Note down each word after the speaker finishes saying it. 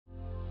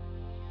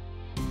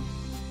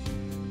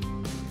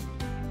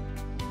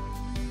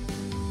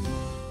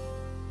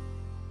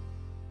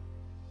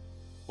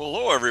Well,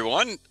 hello,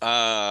 everyone.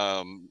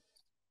 I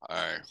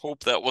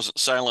hope that wasn't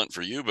silent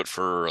for you, but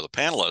for the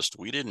panelists,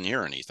 we didn't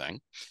hear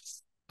anything.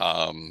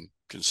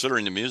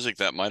 Considering the music,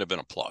 that might have been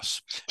a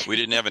plus. We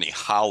didn't have any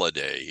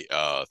holiday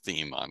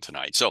theme on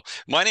tonight. So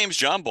my name is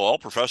John Ball,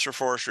 professor of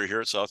forestry here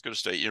at South Dakota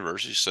State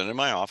University, sitting in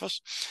my office.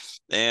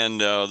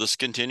 And this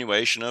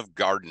continuation of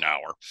Garden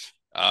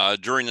Hour.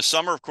 During the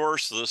summer, of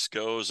course, this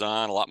goes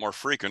on a lot more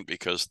frequent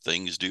because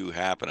things do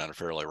happen at a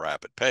fairly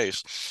rapid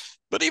pace.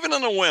 But even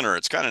in the winter,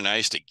 it's kind of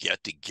nice to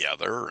get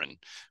together and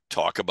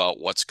talk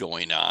about what's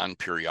going on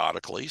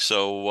periodically.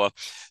 So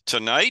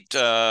tonight,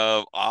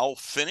 I'll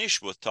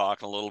finish with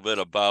talking a little bit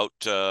about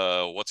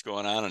what's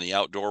going on in the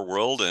outdoor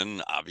world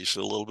and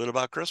obviously a little bit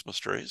about Christmas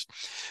trees.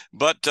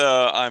 But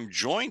I'm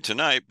joined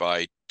tonight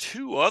by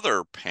two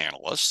other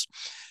panelists,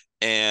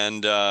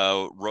 and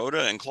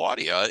Rhoda and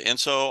Claudia. And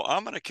so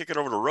I'm going to kick it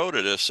over to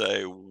Rhoda to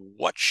say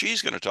what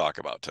she's going to talk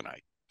about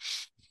tonight.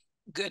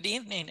 Good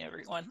evening,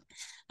 everyone.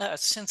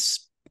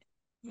 Since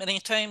many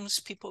times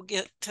people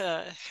get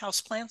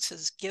houseplants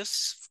as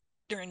gifts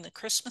during the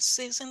Christmas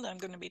season, I'm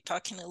going to be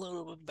talking a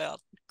little bit about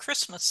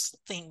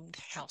Christmas-themed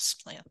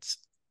houseplants.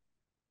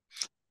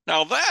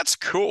 Now that's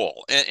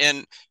cool.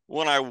 And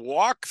when I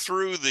walk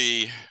through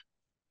the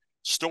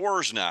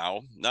stores now,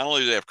 not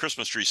only do they have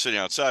Christmas trees sitting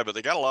outside, but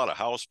they got a lot of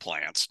house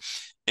plants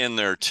in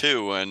there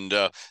too. And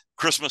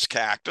Christmas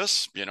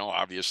cactus,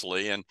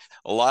 obviously, and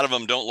a lot of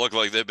them don't look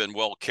like they've been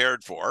well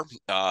cared for.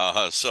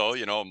 So,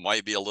 it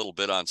might be a little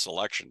bit on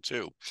selection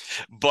too.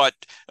 But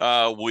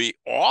we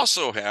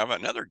also have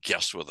another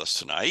guest with us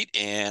tonight,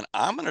 and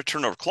I'm going to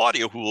turn over to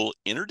Claudia, who will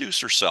introduce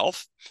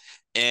herself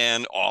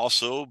and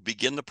also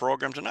begin the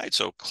program tonight.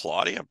 So,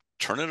 Claudia, I'm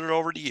turning it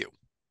over to you.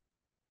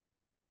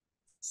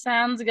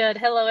 Sounds good.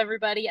 Hello,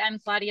 everybody. I'm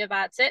Claudia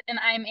Botzet, and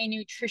I'm a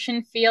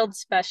nutrition field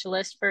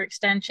specialist for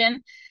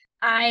Extension.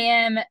 I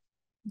am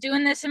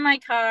doing this in my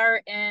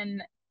car,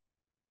 and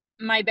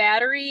my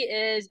battery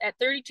is at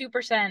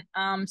 32%.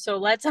 So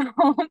let's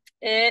hope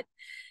it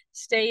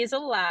stays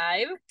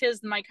alive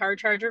because my car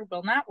charger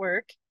will not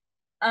work.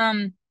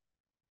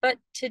 But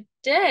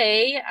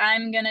today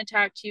I'm going to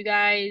talk to you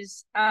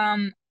guys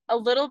a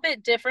little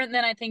bit different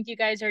than I think you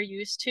guys are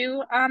used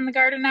to on the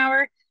Garden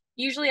Hour.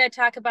 Usually I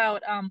talk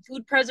about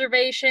food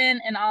preservation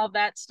and all of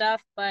that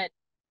stuff, but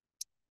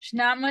there's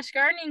not much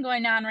gardening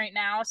going on right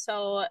now.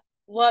 So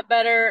what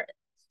better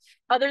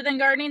other than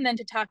gardening than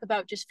to talk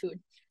about just food?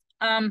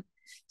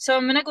 So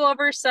I'm going to go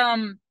over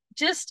some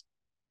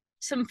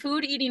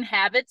food eating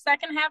habits that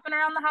can happen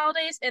around the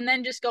holidays, and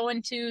then just go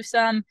into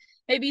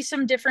maybe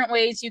some different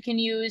ways you can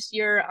use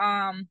your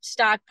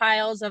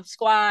stockpiles of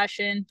squash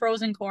and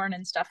frozen corn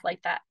and stuff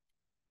like that.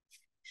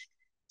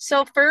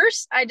 So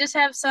first, I just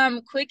have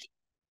some quick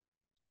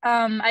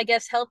I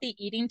guess healthy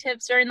eating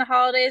tips during the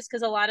holidays,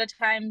 because a lot of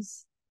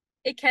times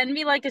it can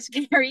be like a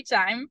scary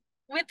time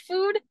with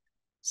food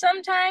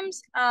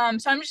sometimes.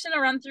 So I'm just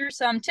gonna run through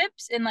some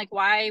tips and like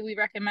why we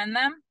recommend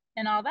them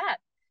and all that.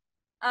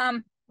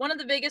 One of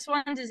the biggest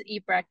ones is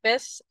eat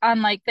breakfast.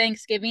 On like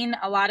Thanksgiving,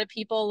 a lot of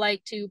people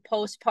like to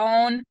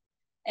postpone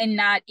and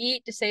not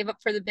eat to save up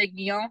for the big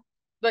meal,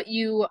 but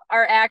you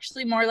are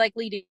actually more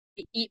likely to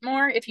eat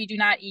more if you do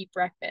not eat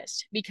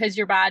breakfast, because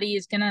your body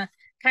is gonna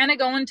kind of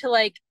go into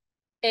like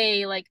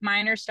a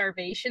minor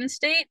starvation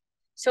state.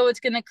 So it's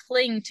going to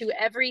cling to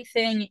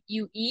everything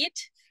you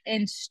eat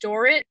and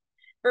store it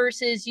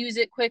versus use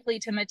it quickly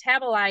to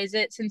metabolize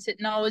it, since it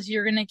knows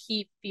you're going to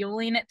keep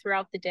fueling it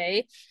throughout the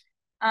day.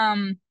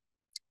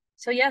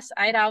 So yes,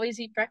 I'd always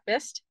eat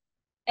breakfast.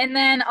 And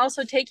then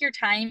also take your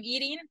time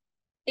eating.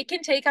 It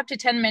can take up to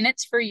 10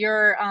 minutes for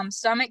your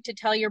stomach to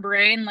tell your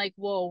brain like,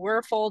 whoa,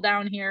 we're full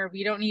down here.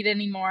 We don't need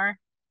any more.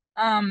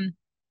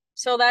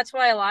 So that's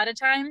why a lot of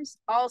times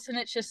all of a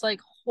sudden it's just like,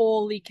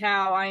 holy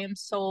cow, I am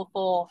so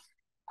full.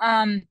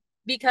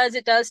 Because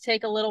it does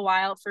take a little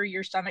while for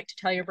your stomach to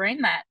tell your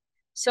brain that.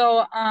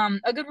 So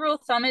a good rule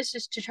of thumb is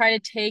just to try to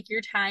take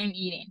your time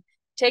eating.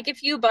 Take a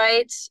few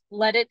bites,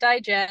 let it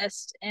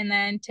digest, and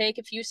then take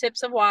a few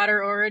sips of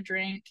water or a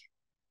drink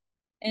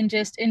and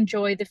just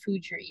enjoy the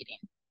food you're eating.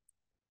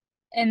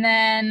 And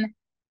then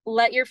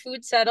let your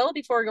food settle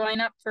before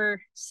going up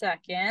for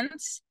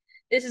seconds.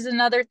 This is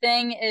another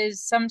thing,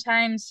 is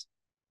sometimes,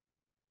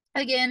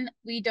 again,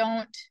 we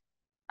don't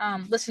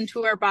listen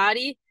to our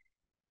body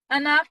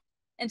enough,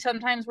 and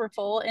sometimes we're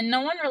full, and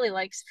no one really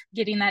likes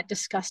getting that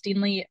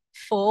disgustingly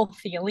full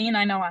feeling.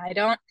 I know I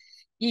don't.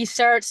 You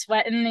start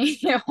sweating, you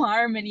get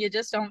warm, and you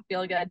just don't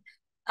feel good.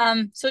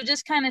 So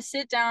just kind of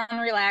sit down and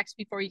relax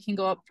before you can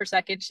go up for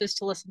seconds, just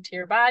to listen to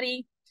your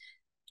body.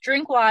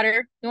 Drink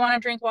water. You want to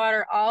drink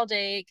water all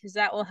day, because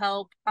that will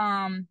help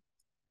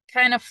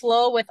kind of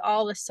flow with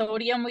all the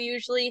sodium we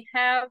usually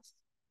have.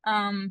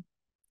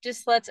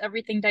 Just lets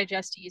everything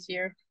digest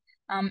easier.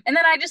 And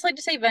then I just like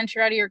to say,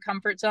 venture out of your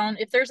comfort zone.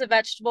 If there's a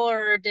vegetable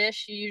or a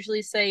dish you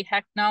usually say,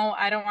 heck no,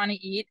 I don't want to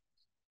eat,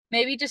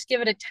 maybe just give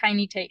it a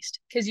tiny taste,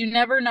 because you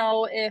never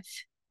know if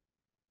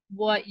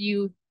what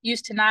you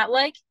used to not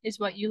like is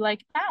what you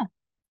like now.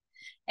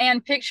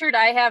 And pictured,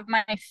 I have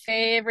my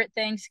favorite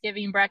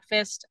Thanksgiving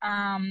breakfast,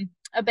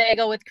 a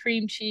bagel with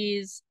cream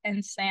cheese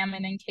and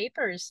salmon and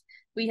capers.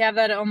 We have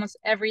that almost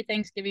every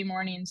Thanksgiving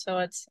morning,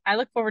 so I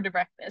look forward to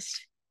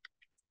breakfast.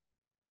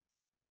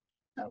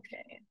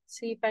 Okay, let's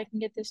see if I can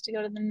get this to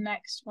go to the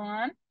next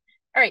one.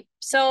 All right,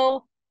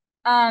 so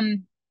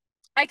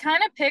I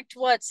kind of picked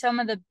what some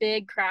of the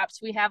big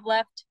crops we have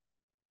left,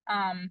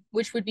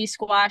 which would be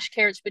squash,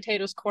 carrots,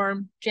 potatoes,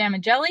 corn, jam,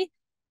 and jelly.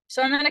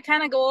 So I'm going to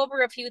kind of go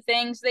over a few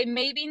things. They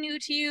may be new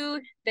to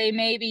you, they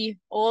may be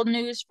old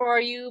news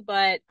for you,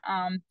 but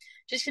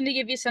just going to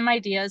give you some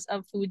ideas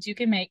of foods you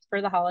can make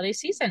for the holiday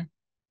season.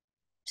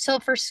 So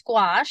for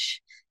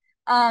squash,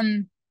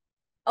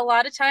 a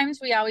lot of times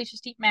we always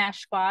just eat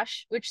mashed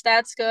squash, which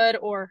that's good,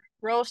 or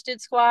roasted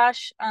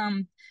squash.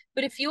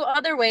 But a few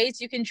other ways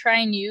you can try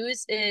and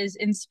use is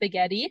in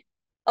spaghetti.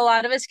 A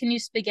lot of us can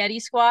use spaghetti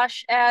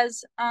squash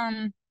as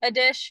a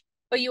dish,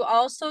 but you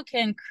also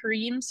can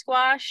cream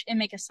squash and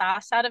make a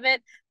sauce out of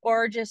it,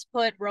 or just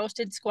put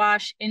roasted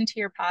squash into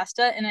your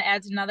pasta and it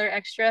adds another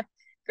extra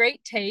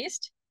great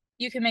taste.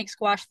 You can make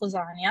squash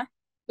lasagna,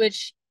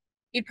 which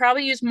you'd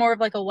probably use more of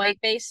like a white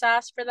base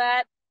sauce for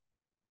that.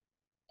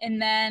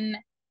 And then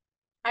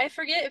I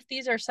forget if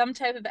these are some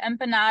type of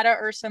empanada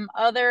or some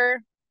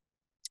other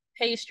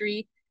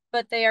pastry,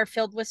 but they are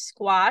filled with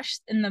squash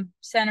in the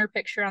center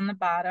picture on the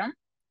bottom.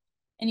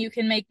 And you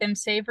can make them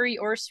savory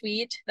or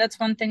sweet. That's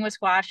one thing with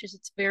squash is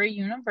it's very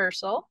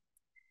universal.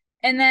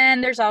 And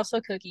then there's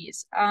also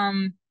cookies.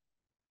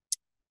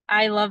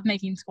 I love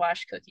making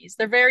squash cookies.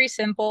 They're very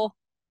simple.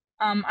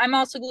 I'm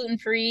also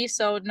gluten-free,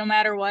 so no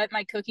matter what,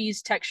 my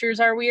cookies textures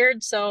are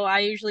weird. So I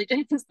usually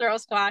just throw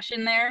squash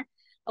in there,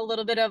 a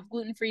little bit of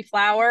gluten-free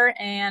flour,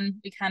 and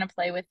we kind of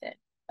play with it.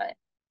 But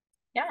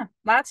yeah,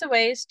 lots of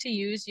ways to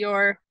use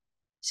your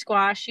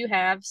squash you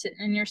have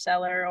sitting in your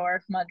cellar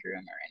or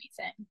mudroom or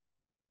anything.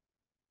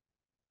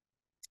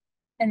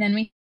 And then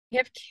we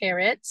have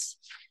carrots.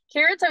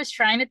 Carrots, I was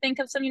trying to think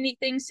of some unique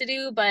things to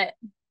do, but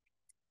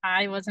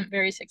I wasn't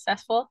very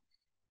successful.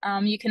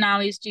 You can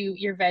always do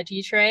your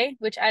veggie tray,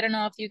 which I don't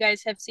know if you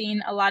guys have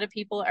seen. A lot of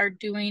people are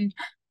doing,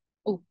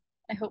 oh,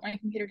 I hope my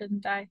computer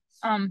doesn't die.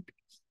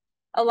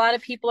 A lot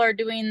of people are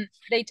doing,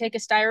 they take a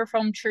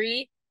styrofoam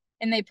tree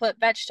and they put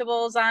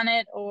vegetables on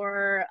it,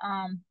 or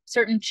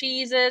certain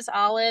cheeses,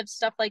 olives,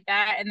 stuff like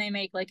that, and they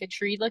make like a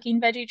tree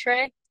looking veggie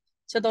tray.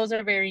 So those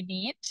are very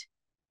neat.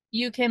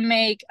 You can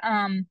make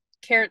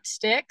carrot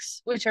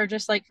sticks, which are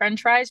just like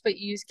French fries, but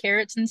you use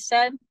carrots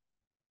instead,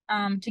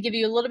 to give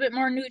you a little bit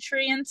more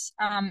nutrients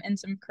and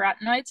some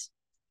carotenoids.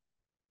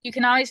 You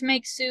can always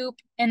make soup,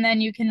 and then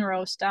you can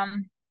roast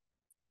them.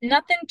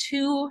 Nothing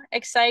too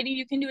exciting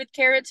you can do with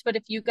carrots, but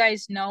if you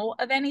guys know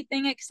of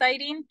anything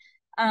exciting,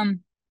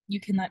 you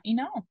can let me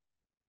know.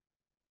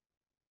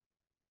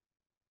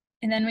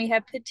 And then we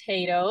have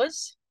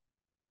potatoes.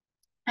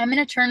 I'm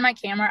going to turn my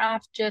camera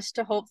off just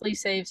to hopefully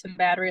save some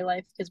battery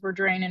life because we're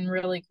draining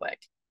really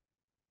quick.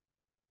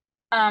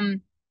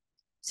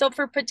 So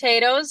for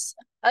potatoes,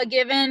 a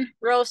given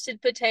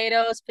roasted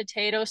potatoes,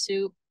 potato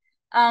soup.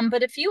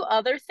 But a few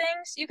other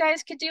things you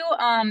guys could do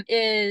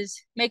is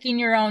making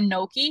your own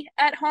gnocchi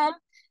at home.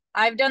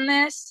 I've done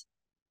this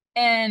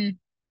and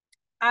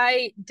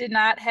I did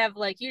not have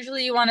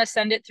usually you want to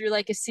send it through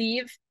like a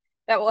sieve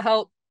that will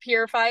help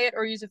purify it,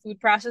 or use a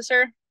food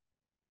processor.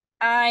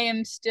 I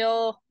am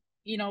still,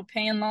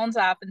 paying loans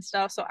off and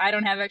stuff, so I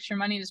don't have extra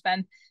money to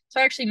spend.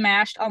 So I actually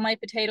mashed all my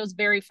potatoes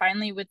very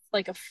finely with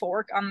like a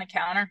fork on the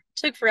counter. It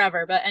took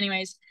forever, but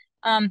anyways,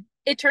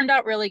 it turned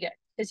out really good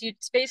because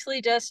it's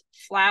basically just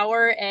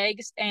flour,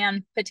 eggs,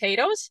 and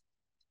potatoes,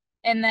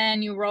 and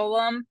then you roll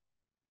them,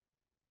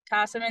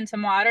 toss them in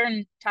some water,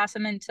 and toss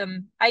them in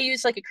some. I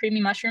used like a creamy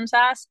mushroom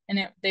sauce,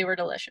 and they were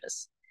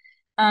delicious.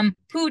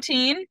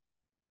 Poutine.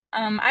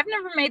 I've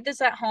never made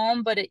this at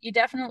home, but you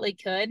definitely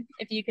could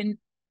if you can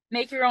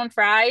make your own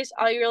fries.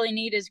 All you really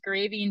need is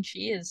gravy and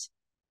cheese.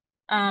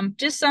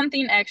 Just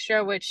something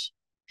extra, which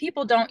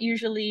people don't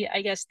usually,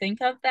 I guess,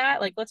 think of that.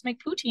 Like, let's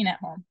make poutine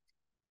at home.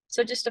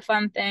 So just a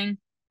fun thing.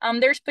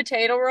 There's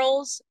potato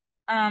rolls.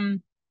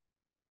 And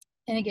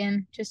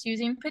again, just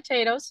using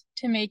potatoes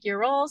to make your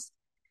rolls.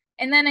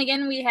 And then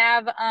again, we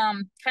have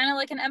kind of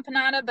like an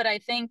empanada, but I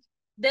think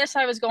this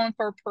I was going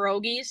for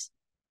pierogies.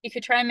 You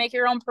could try and make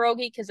your own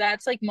pierogi because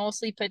that's like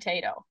mostly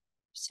potato.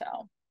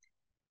 So,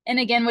 and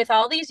again, with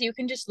all these, you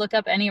can just look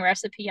up any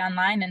recipe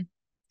online and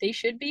they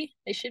should be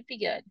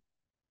good.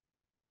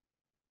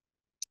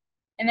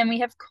 And then we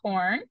have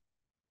corn.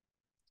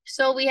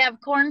 So we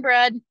have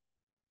cornbread.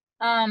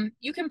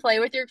 You can play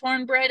with your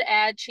cornbread,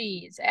 add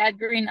cheese, add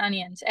green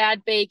onions,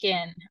 add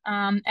bacon,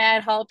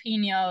 add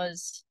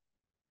jalapenos,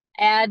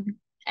 add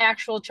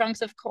actual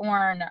chunks of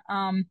corn.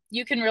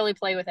 You can really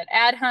play with it.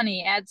 Add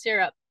honey, add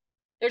syrup.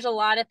 There's a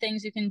lot of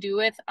things you can do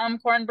with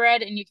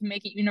cornbread, and you can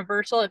make it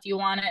universal if you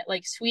want it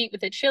like sweet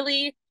with a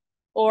chili,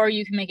 or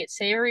you can make it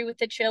savory with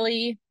the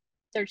chili.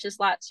 There's just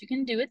lots you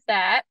can do with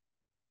that.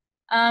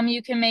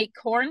 You can make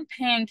corn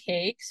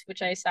pancakes,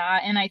 which I saw,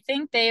 and I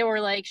think they were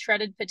like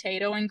shredded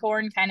potato and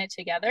corn kind of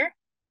together.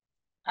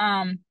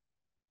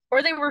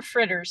 or they were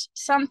fritters,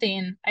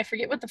 something. I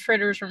forget what the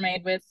fritters were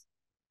made with.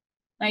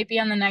 Might be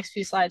on the next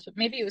few slides, but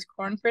maybe it was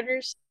corn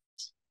fritters.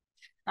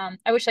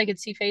 I wish I could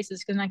see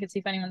faces because I could see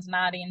if anyone's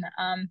nodding.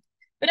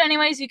 But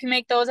anyways, you can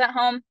make those at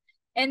home.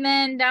 And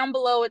then down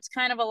below, it's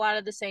kind of a lot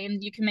of the same.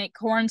 You can make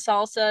corn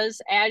salsas,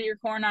 add your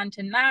corn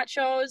onto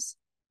nachos.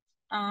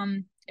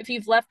 If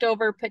you've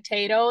leftover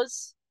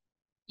potatoes,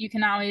 you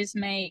can always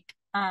make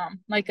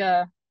like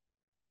a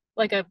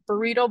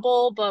burrito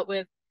bowl, but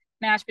with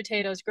mashed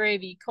potatoes,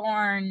 gravy,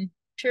 corn,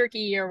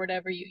 turkey, or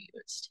whatever you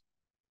used.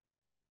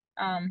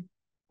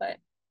 But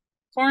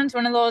corn's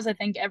one of those I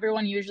think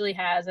everyone usually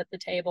has at the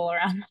table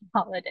around the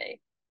holiday.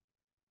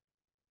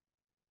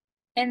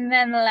 And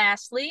then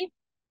lastly,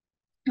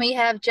 we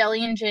have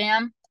jelly and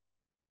jam.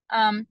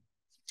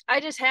 I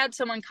just had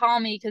someone call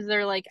me because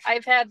they're like,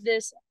 I've had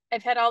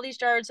all these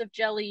jars of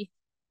jelly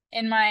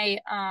in my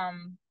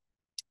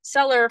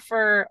cellar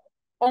for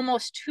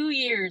almost 2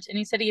 years. And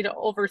he said he had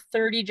over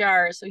 30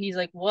 jars. So he's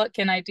like, what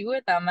can I do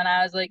with them? And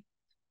I was like,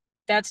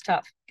 that's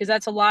tough because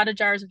that's a lot of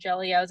jars of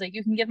jelly. I was like,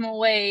 you can give them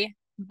away,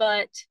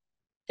 but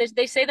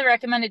they say the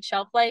recommended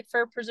shelf life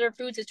for preserved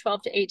foods is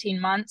 12 to 18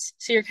 months.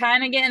 So you're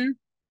kind of getting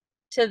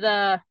to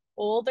the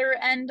older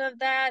end of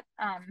that.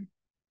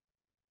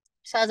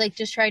 So I was like,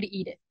 just try to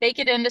eat it. Bake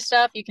it into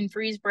stuff. You can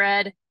freeze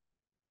bread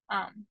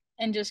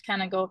and just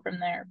kind of go from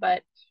there.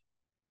 But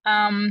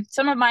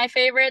some of my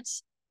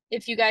favorites,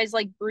 if you guys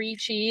like brie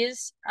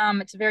cheese,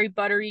 it's a very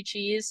buttery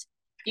cheese.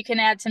 You can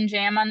add some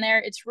jam on there.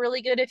 It's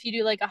really good if you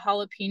do like a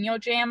jalapeno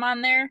jam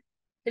on there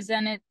because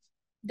then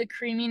the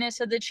creaminess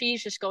of the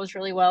cheese just goes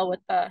really well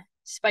with the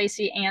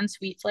spicy and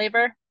sweet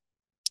flavor.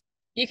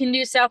 You can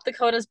do South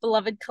Dakota's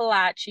beloved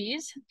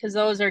kolaches because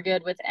those are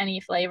good with any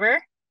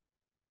flavor.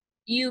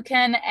 You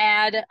can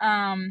add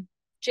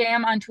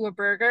jam onto a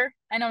burger.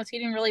 I know it's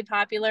getting really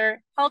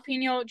popular.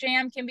 Jalapeno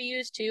jam can be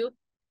used too,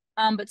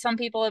 but some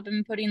people have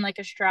been putting like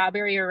a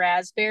strawberry or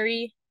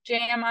raspberry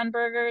jam on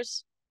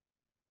burgers.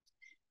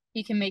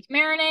 You can make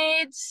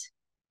marinades.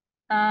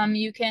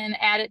 You can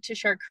add it to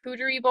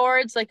charcuterie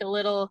boards, like a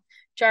little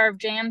jar of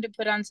jam to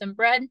put on some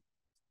bread.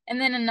 And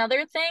then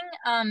another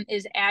thing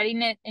is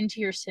adding it into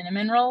your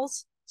cinnamon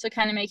rolls. So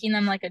kind of making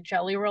them like a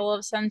jelly roll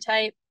of some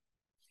type.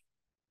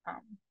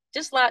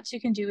 Just lots you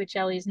can do with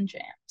jellies and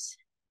jams.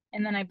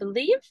 And then I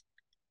believe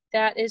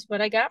that is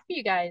what I got for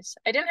you guys.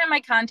 I didn't have my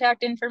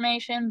contact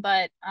information,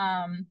 but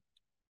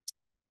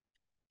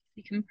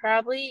you can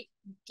probably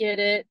get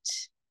it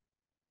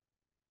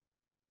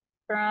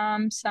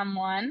from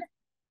someone.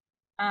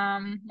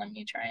 Let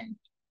me try and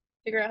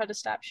figure out how to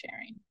stop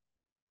sharing.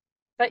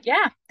 But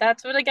yeah,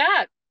 that's what I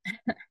got.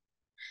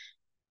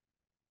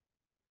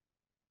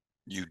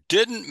 You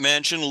didn't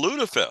mention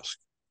lutefisk.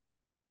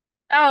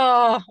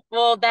 Oh,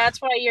 well, that's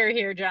why you're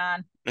here,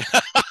 John.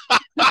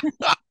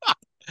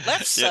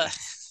 Let's yeah,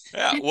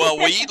 well,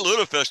 we eat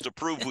lutefisk to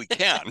prove we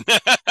can.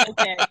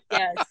 Okay,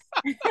 yes.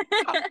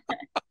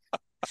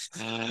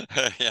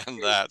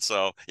 And that,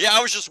 so yeah,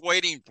 I was just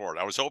waiting for it.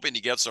 I was hoping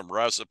to get some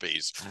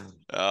recipes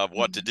of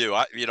what to do.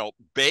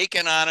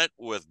 Bacon on it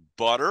with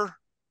butter.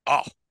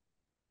 Oh,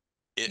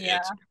 Yeah.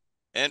 it's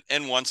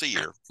and once a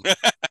year.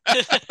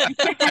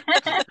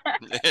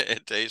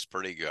 It tastes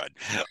pretty good.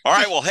 All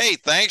right. Well, hey,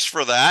 thanks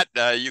for that.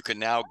 You can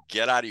now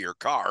get out of your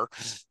car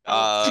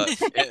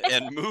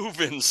and move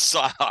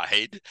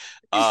inside.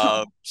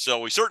 So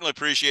we certainly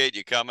appreciate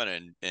you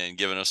coming and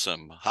giving us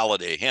some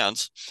holiday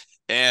hints.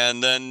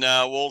 And then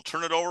we'll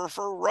turn it over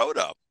for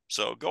Rhoda.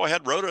 So go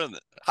ahead, Rhoda, and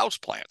the house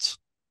plants.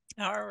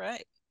 All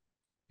right.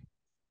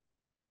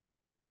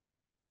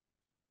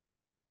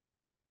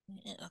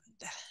 And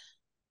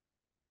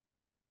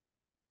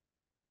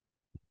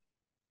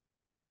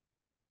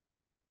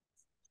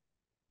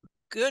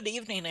good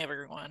evening,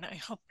 everyone. I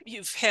hope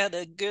you've had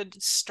a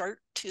good start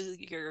to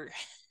your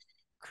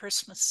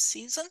Christmas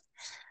season.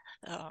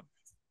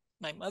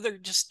 My mother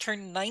just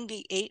turned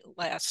 98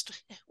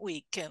 last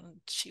week,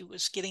 and she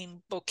was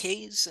getting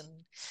bouquets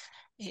and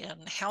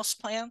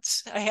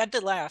houseplants. I had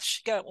to laugh.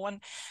 She got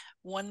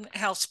one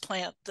house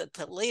plant that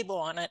the label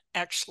on it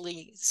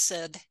actually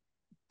said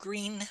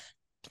green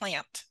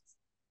plant,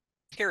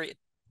 period.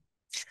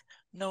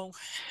 No,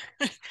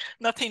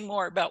 nothing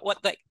more about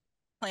what that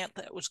plant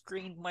that was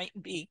green might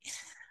be.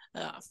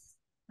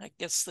 I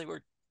guess they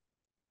were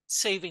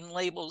saving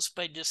labels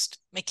by just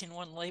making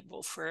one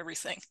label for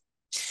everything.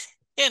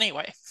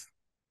 Anyway,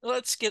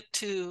 let's get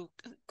to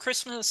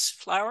Christmas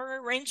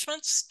flower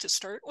arrangements to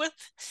start with.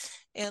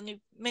 And you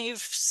may have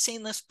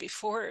seen this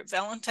before at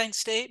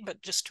Valentine's Day,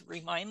 but just a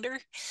reminder,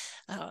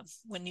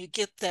 when you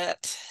get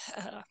that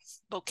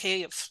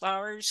bouquet of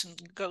flowers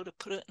and go to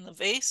put it in the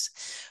vase,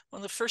 one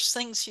of the first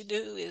things you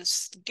do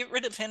is get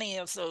rid of any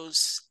of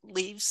those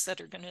leaves that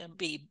are going to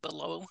be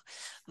below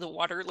the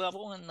water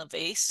level in the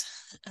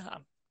vase,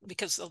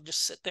 because they'll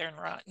just sit there and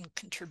rot and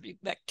contribute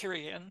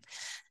bacteria,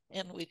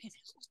 and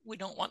we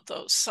don't want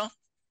those. So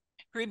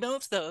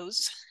remove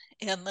those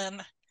and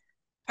then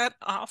cut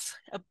off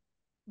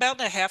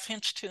about a 1/2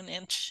 inch to 1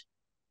 inch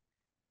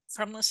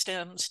from the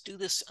stems. Do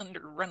this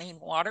under running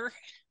water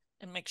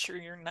and make sure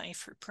your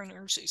knife or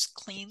pruners is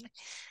clean.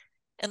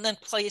 And then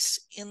place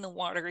in the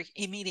water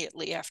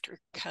immediately after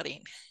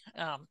cutting.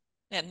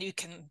 And you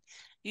can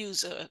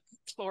use a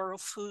floral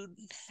food.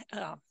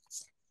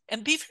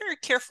 And be very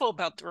careful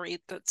about the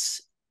rate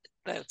that's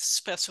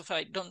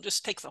specified. Don't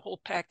just take the whole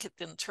packet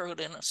and throw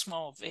it in a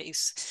small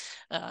vase.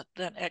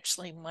 That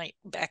actually might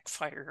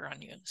backfire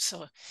on you.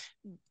 So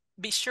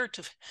be sure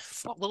to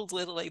follow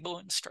the label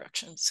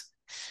instructions.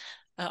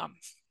 And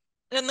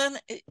then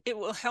it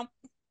will help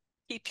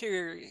keep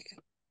your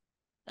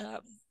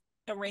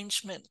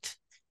arrangement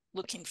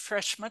looking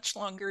fresh much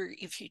longer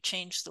if you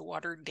change the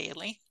water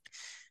daily.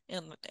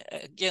 And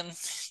again,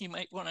 you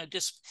might want to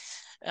just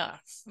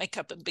make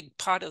up a big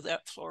pot of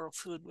that floral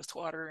food with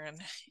water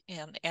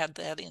and add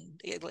that in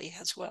daily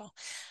as well.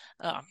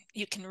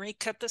 You can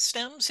recut the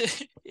stems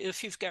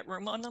if you've got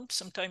room on them.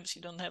 Sometimes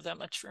you don't have that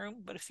much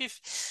room, but if you've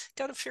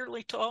got a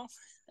fairly tall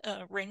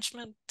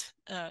arrangement,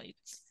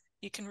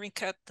 you can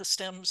recut the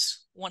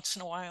stems once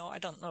in a while. I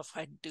don't know if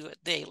I'd do it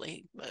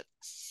daily, but...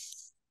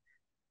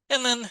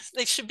 And then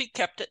they should be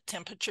kept at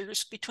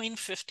temperatures between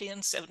 50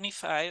 and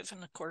 75.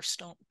 And of course,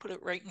 don't put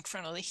it right in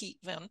front of the heat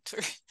vent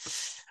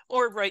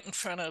or right in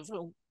front of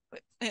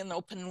an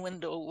open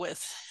window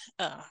with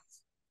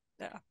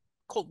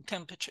cold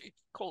temperature,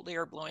 cold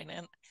air blowing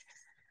in.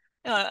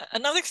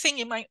 Another thing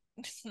you might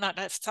not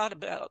have thought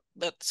about,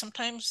 but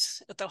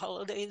sometimes at the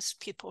holidays,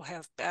 people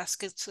have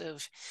baskets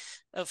of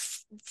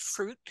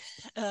fruit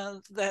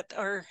that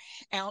are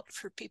out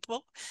for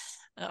people.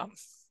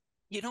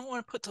 You don't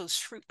want to put those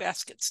fruit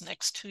baskets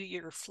next to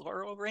your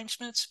floral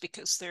arrangements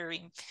because they're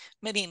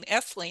emitting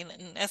ethylene,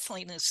 and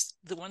ethylene is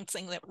the one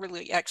thing that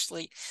really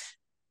actually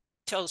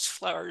tells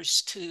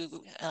flowers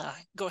to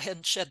go ahead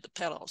and shed the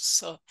petals.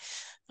 So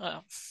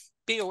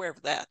be aware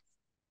of that.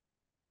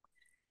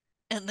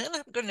 And then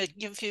I'm going to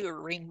give you a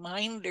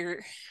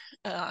reminder,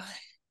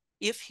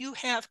 if you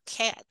have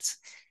cats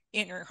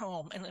in your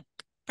home, and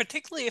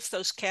particularly if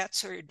those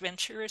cats are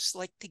adventurous,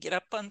 like to get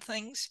up on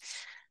things,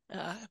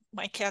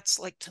 my cats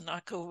like to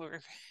knock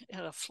over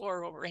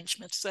floral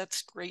arrangements.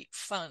 That's great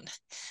fun.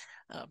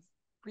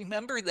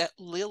 Remember that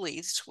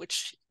lilies,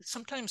 which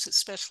sometimes,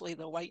 especially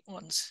the white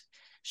ones,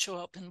 show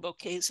up in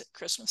bouquets at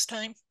Christmas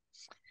time,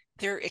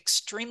 they're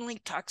extremely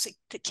toxic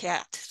to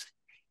cats.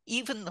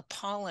 Even the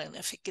pollen,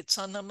 if it gets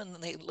on them and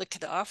they lick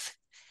it off,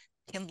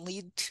 can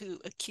lead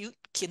to acute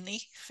kidney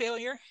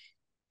failure.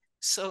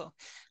 So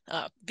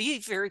be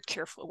very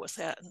careful with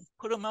that and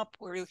put them up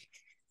where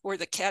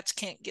the cats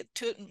can't get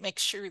to it, and make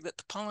sure that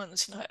the pollen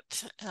is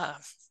not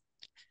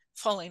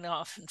falling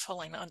off and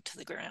falling onto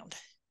the ground.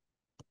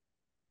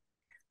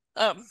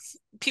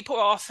 People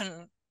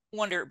often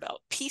wonder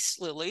about peace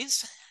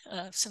lilies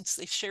since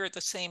they share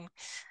the same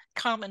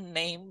common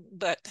name,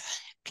 but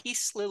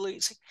peace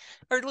lilies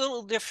are a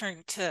little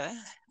different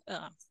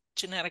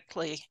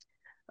genetically,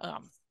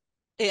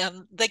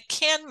 and they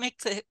can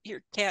make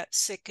your cat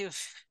sick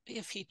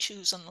if he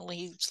chews on the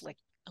leaves, like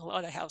a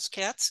lot of house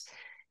cats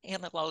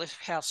and a lot of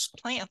house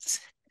plants,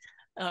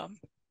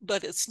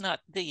 but it's not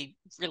the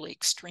really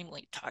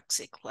extremely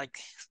toxic like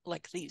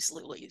these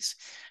lilies.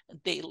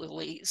 Day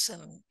lilies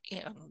and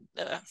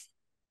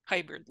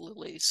hybrid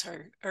lilies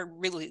are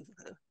really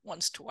the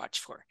ones to watch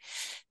for.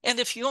 And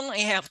if you only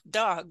have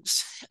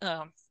dogs,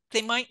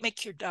 they might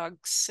make your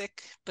dog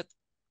sick, but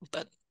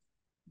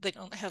they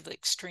don't have the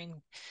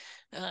extreme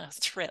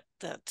threat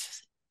that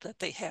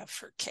they have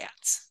for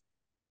cats.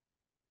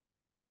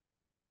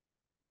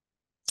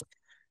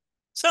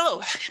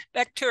 So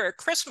back to our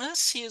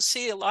Christmas, you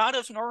see a lot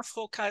of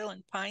Norfolk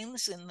Island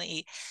pines in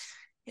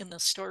the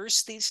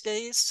stores these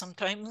days.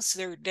 Sometimes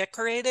they're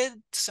decorated,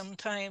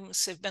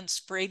 sometimes they've been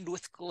sprayed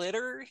with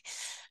glitter,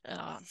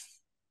 and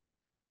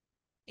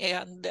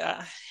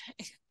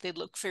they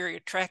look very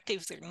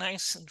attractive. They're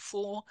nice and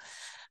full.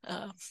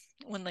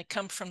 When they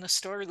come from the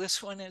store,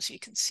 this one, as you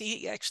can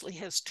see, actually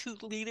has 2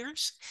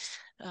 leaders.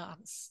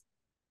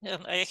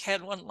 And I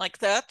had one like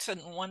that,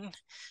 and one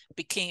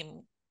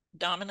became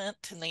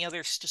dominant and the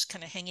other's just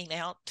kind of hanging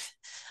out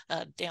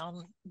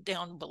down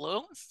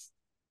below.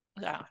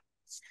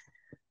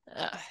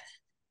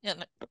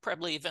 And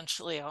probably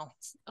eventually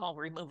I'll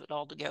remove it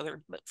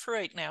altogether, but for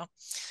right now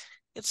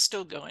it's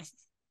still going.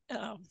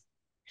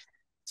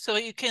 So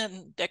you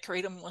can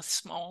decorate them with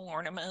small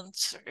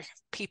ornaments or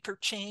paper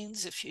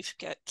chains if you've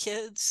got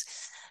kids.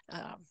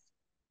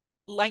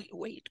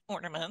 Lightweight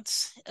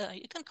ornaments,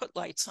 you can put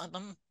lights on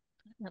them,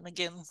 and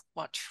again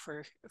watch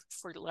for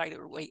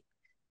lighter weight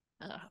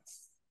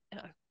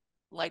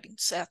lighting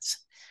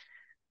sets.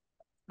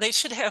 They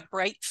should have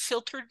bright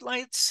filtered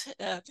lights,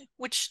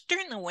 which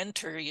during the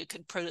winter you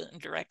could put it in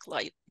direct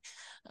light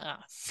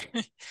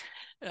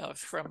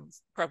from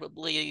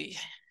probably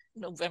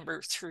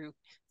November through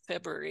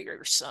February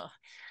or so.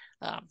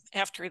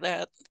 After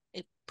that,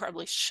 it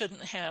probably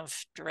shouldn't have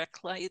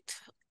direct light,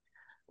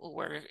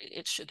 or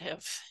it should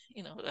have,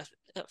 a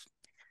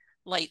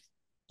light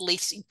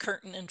lacy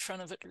curtain in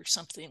front of it or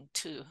something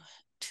to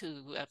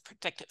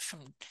protect it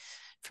from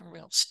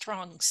real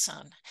strong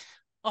sun.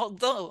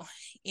 Although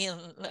in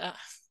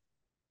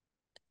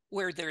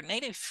where they're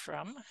native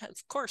from.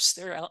 Of course,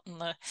 they're out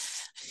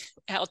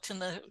in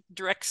the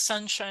direct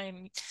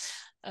sunshine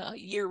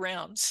year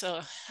round.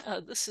 So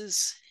this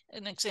is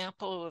an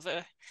example of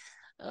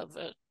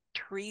a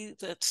tree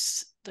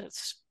that's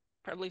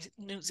probably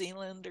New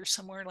Zealand or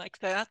somewhere like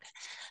that.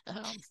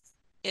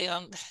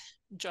 And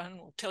John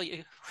will tell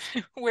you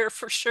where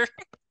for sure.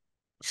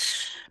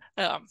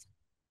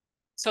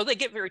 So they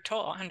get very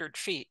tall, 100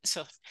 feet.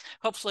 So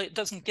hopefully it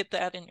doesn't get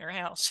that in your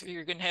house, or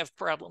you're going to have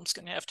problems,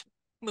 going to have to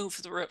move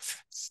the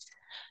roof.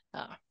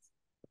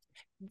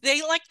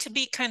 They like to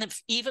be kind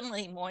of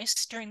evenly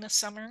moist during the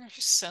summer.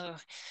 So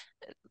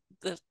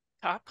the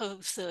top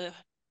of the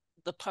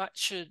pot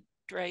should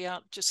dry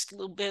out just a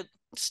little bit.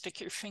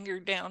 Stick your finger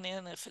down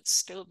in. If it's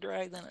still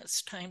dry, then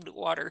it's time to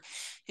water.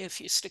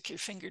 If you stick your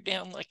finger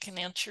down like an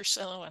inch or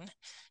so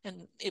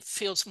and it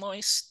feels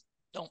moist,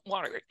 don't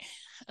water it.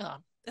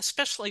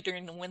 Especially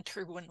during the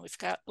winter when we've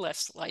got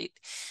less light,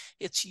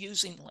 it's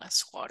using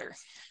less water.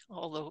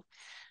 Although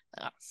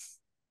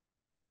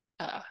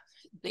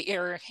the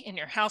air in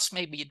your house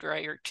may be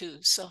drier too.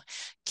 So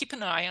keep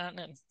an eye on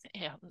and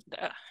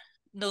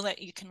know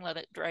that you can let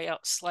it dry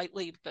out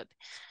slightly, but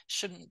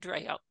shouldn't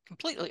dry out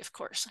completely, of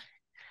course.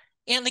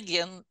 And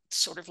again,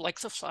 sort of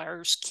like the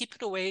flowers, keep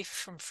it away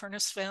from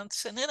furnace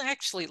vents, and it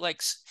actually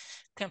likes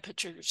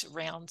temperatures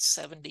around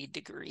 70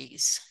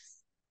 degrees.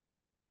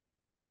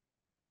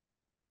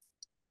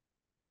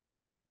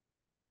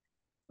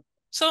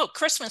 So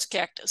Christmas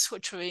cactus,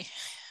 which we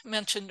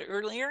mentioned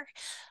earlier,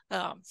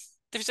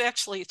 there's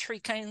actually three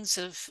kinds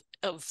of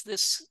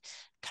this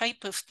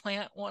type of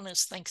plant. One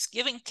is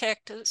Thanksgiving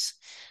cactus,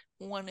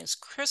 one is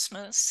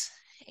Christmas,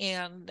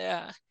 and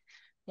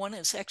one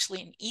is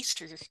actually an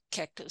Easter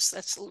cactus.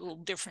 That's a little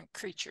different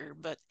creature,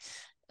 but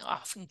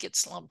often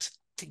gets lumped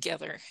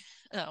together.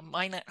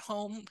 Mine at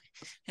home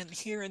and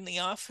here in the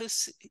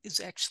office is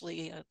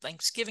actually a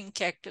Thanksgiving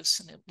cactus,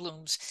 and it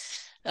blooms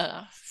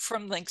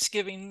from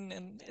Thanksgiving,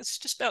 and it's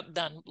just about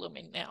done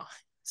blooming now.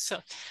 So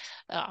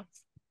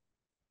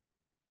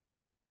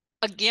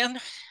again,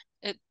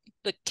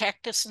 the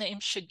cactus name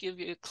should give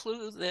you a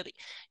clue that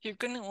you're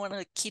going to want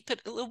to keep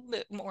it a little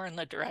bit more on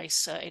the dry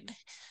side,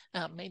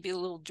 maybe a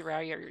little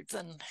drier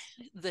than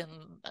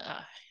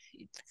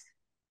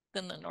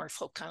the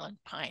Norfolk Island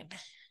pine.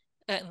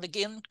 And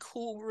again,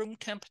 cool room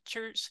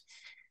temperatures.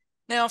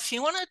 Now, if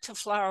you want it to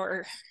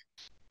flower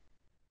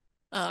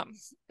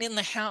in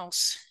the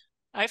house,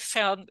 I've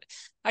found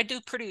I do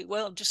pretty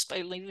well just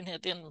by leaving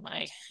it in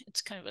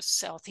it's kind of a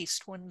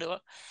southeast window.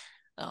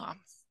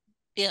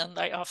 And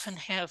I often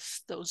have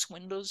those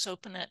windows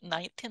open at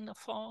night in the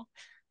fall,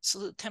 so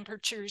the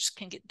temperatures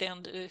can get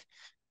down to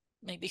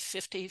maybe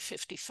 50,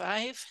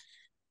 55.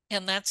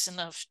 And that's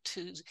enough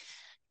to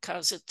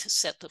cause it to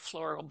set the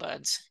floral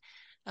buds.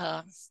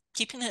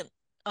 Keeping it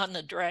on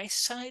the dry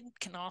side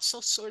can also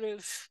sort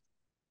of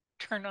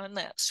turn on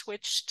that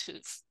switch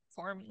to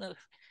form the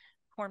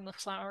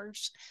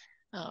flowers.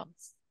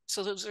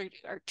 So those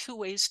are two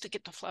ways to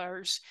get the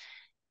flowers.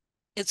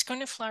 It's going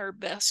to flower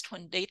best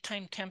when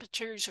daytime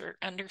temperatures are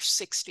under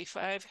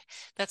 65.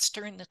 That's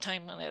during the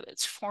time that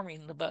it's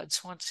forming the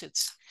buds. Once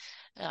it's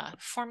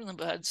forming the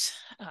buds,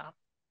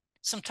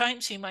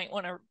 sometimes you might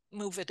want to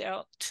move it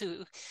out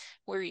to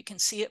where you can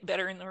see it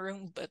better in the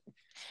room. But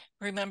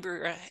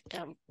remember,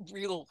 a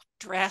real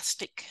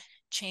drastic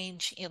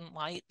change in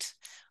light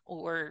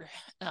or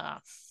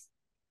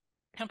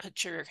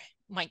temperature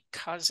might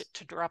cause it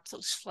to drop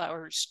those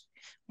flowers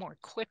more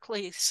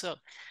quickly. So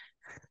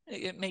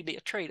it may be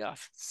a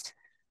trade-off.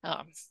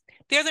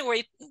 The other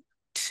way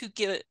to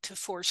get it to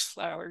force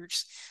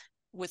flowers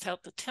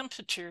without the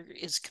temperature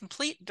is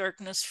complete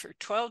darkness for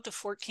 12 to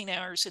 14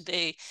 hours a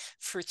day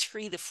for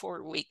 3 to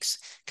 4 weeks.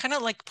 Kind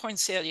of like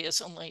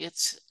poinsettias, only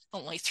it's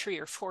only 3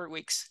 or 4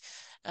 weeks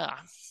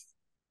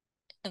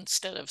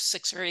instead of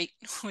 6 or 8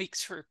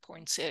 weeks for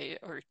poinsettia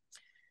or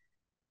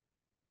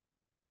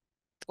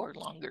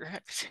longer.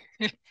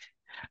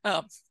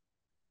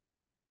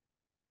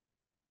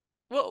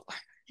 Whoa.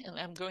 And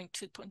I'm going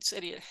to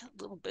poinsettia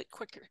a little bit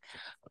quicker.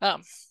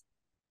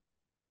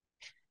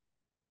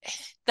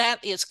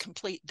 That is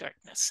complete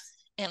darkness,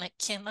 and it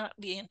cannot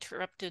be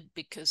interrupted,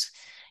 because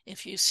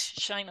if you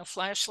shine a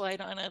flashlight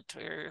on it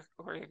or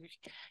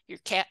your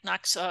cat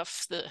knocks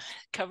off the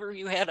cover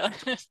you had on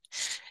it,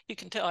 you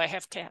can tell I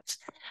have cats.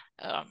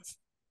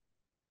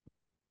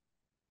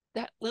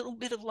 That little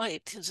bit of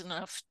light is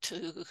enough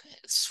to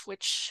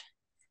switch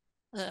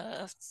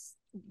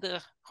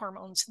the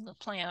hormones in the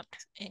plant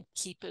and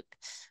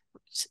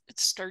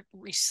start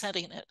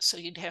resetting it. So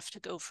you'd have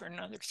to go for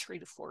another 3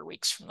 to 4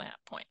 weeks from that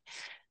point.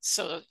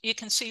 So you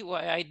can see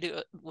why I do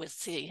it with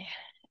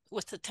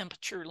the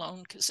temperature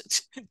alone, because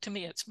to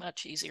me it's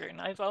much easier, and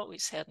I've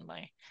always had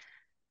my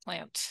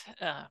plant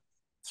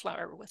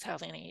flower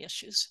without any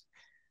issues.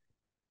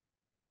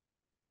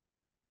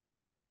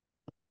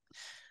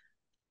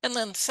 And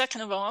then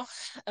second of all,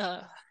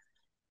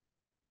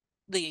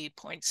 the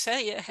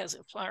poinsettia has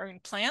a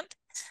flowering plant.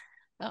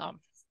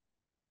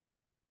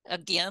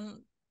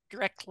 Again,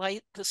 direct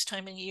light this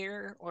time of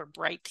year or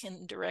bright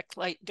indirect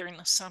light during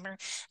the summer.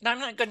 And I'm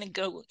not going to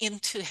go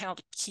into how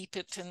to keep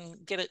it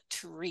and get it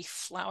to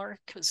reflower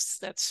because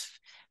that's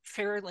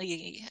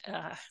fairly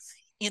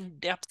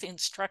in-depth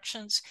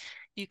instructions.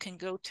 You can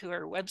go to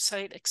our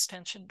website,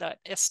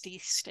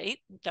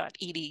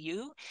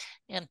 extension.sdstate.edu,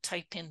 and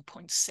type in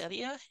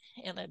poinsettia.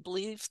 And I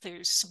believe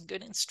there's some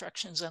good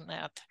instructions on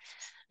that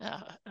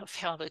of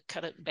how to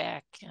cut it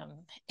back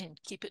and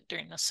keep it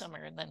during the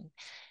summer. And then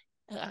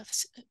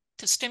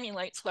to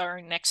stimulate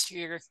flowering next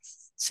year,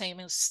 same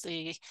as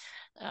the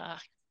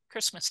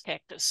Christmas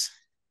cactus,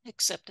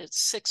 except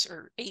it's 6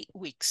 or 8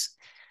 weeks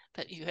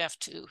that you have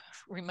to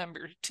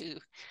remember to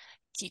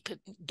keep it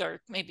dark,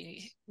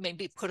 maybe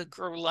put a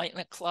grow light in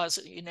a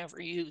closet you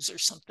never use or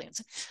something.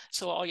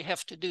 So all you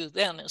have to do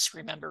then is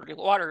remember to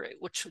water it,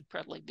 which would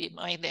probably be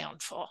my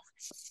downfall.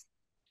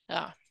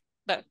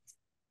 But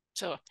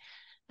so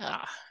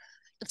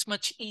it's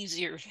much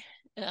easier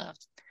to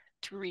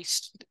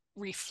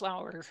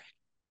reflower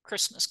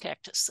Christmas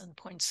cactus than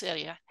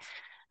poinsettia,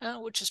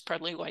 which is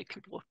probably why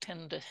people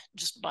tend to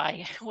just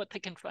buy what they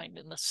can find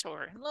in the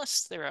store,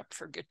 unless they're up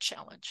for a good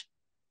challenge.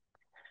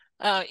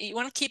 You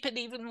want to keep it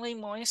evenly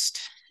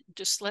moist.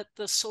 Just let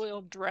the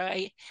soil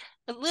dry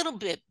a little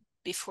bit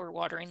before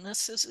watering.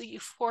 This is a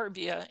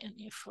euphorbia, and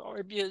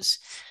euphorbias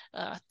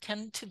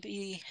tend to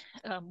be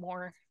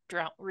more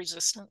drought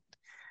resistant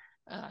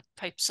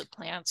types of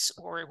plants,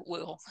 or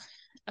will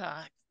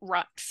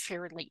rot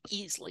fairly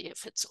easily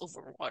if it's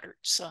overwatered.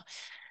 So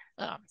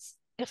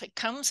if it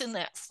comes in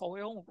that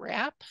foil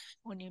wrap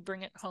when you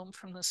bring it home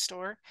from the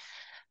store,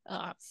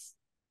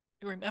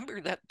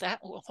 remember that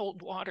that will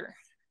hold water.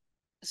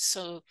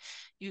 So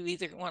you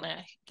either want to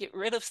get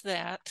rid of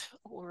that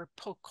or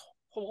poke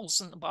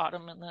holes in the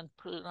bottom and then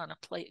put it on a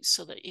plate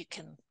so that you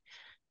can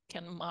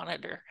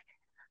monitor.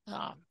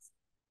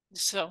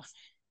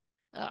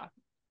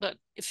 But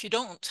if you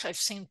don't, I've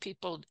seen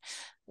people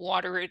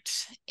water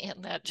it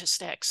and that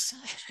just acts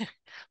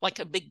like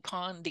a big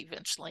pond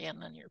eventually,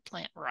 and then your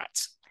plant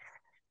rots,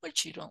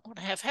 which you don't want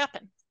to have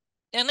happen.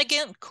 And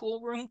again,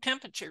 cool room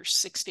temperature,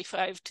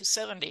 65 to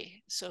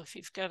 70. So if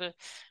you've got an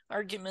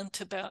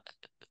argument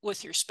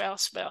with your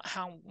spouse about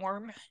how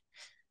warm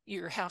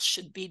your house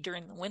should be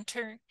during the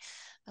winter,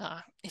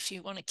 if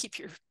you want to keep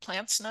your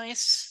plants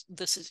nice,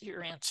 this is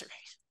your answer.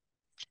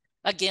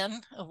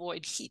 Again,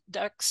 avoid heat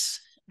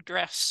ducts,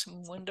 drafts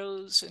from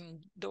windows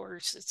and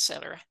doors,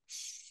 etc.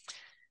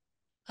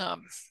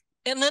 And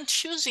then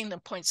choosing the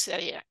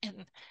poinsettia.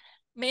 And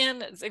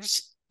man,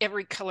 there's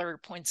every color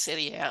of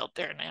poinsettia out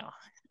there now.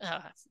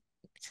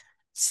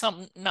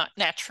 Some not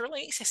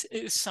naturally,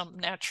 some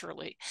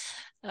naturally.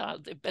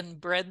 They've been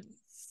bred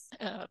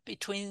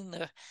between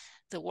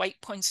the white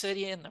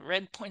poinsettia and the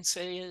red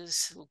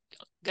poinsettias.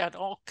 Got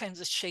all kinds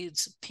of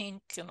shades of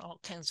pink and all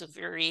kinds of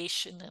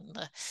variation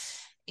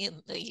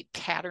in the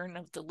pattern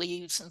of the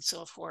leaves and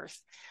so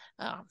forth.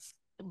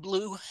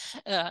 Blue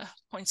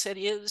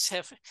poinsettias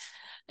have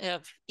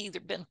either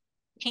been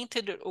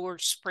painted or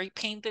spray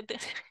painted,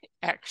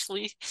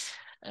 actually,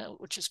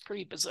 which is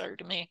pretty bizarre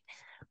to me.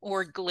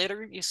 Or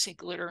glitter, you see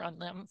glitter on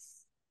them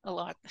a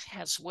lot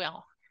as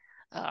well.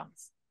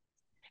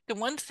 The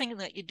one thing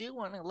that you do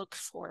want to look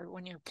for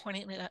when you're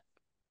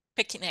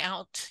picking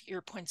out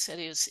your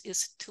poinsettias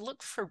is to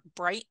look for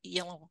bright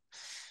yellow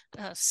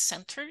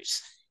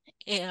centers.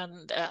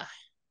 And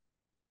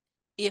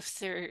if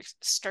they're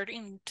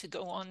starting to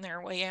go on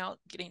their way out,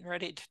 getting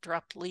ready to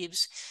drop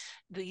leaves,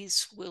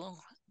 these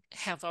will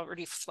have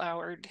already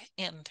flowered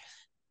and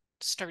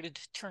started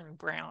to turn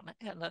brown.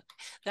 And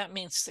that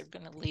means they're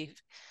going to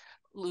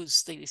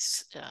lose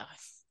these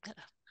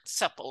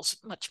sepals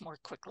much more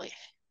quickly.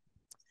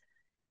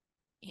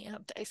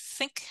 And I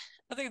think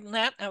other than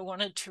that, I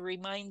wanted to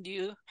remind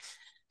you,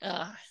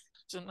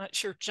 so I'm not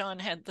sure if John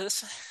had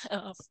this,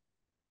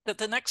 that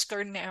the next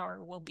garden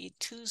hour will be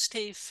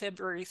Tuesday,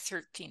 February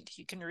 13th.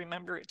 You can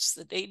remember it's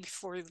the day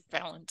before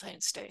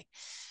Valentine's Day.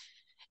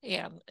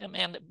 And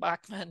Amanda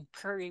Bachman,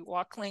 Prairie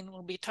Walkling,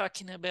 will be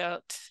talking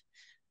about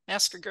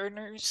master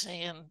gardeners,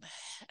 and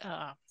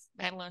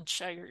Madeline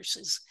Shires,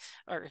 is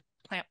our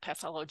plant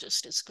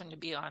pathologist, is going to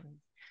be on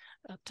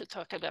to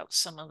talk about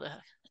some of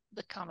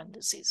the common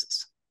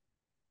diseases.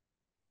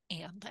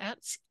 And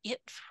that's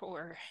it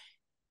for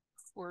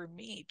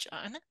me,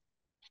 John.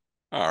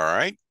 All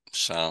right,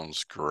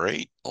 sounds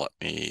great. Let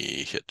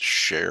me hit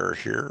share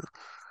here.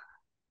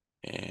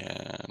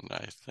 And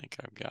I think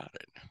I've got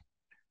it.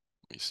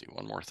 Let me see,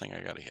 one more thing I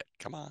got to hit.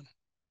 Come on.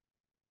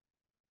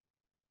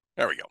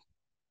 There we go.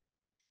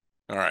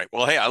 All right.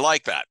 Well, hey, I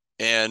like that.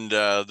 And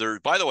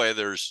by the way,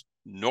 there's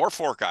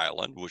Norfolk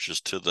Island, which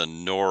is to the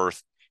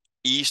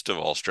northeast of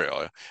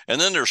Australia. And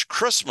then there's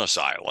Christmas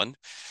Island,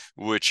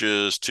 which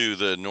is to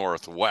the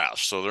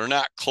northwest. So they're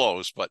not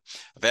close, but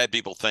I've had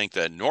people think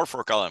that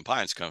Norfolk Island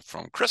pines come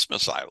from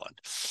Christmas Island.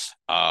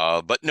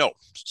 But no,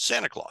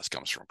 Santa Claus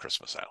comes from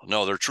Christmas Island.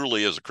 No, there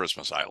truly is a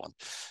Christmas Island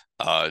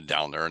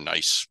down there. A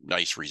nice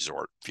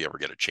resort if you ever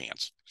get a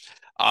chance.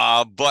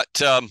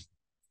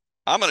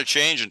 I'm going to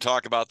change and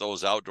talk about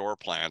those outdoor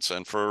plants.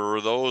 And for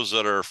those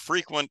that are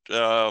frequent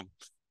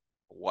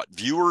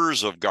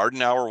viewers of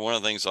Garden Hour, one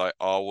of the things I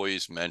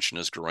always mention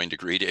is growing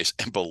degree days.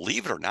 And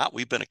believe it or not,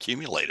 we've been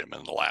accumulating them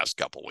in the last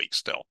couple of weeks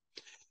still,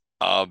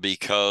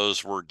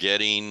 because we're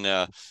getting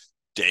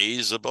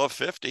days above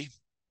 50 in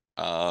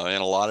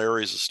a lot of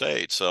areas of the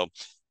state. So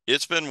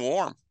it's been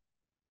warm,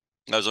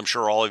 as I'm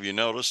sure all of you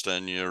noticed,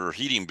 and your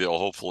heating bill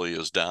hopefully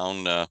is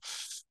down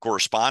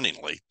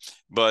correspondingly.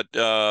 But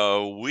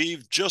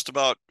we've just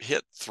about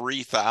hit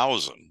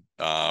 3,000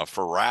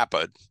 for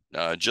rapid,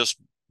 just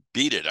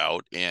beat it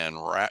out in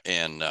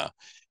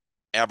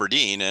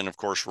Aberdeen, and of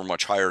course we're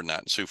much higher than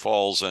that in Sioux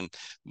Falls, and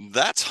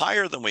that's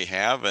higher than we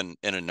have in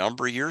a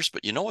number of years.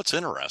 But you know what's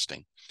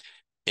interesting,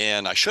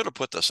 and I should have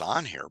put this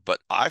on here, but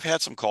I've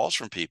had some calls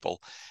from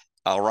people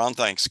around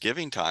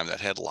Thanksgiving time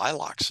that had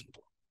lilacs in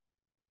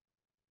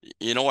bloom.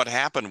 You know what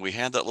happened? We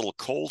had that little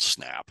cold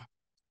snap,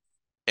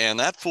 and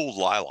that fooled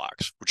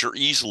lilacs, which are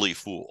easily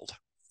fooled.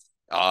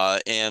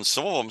 And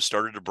some of them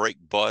started to break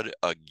bud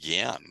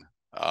again.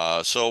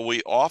 So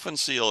we often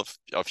see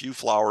a few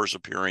flowers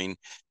appearing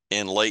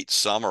in late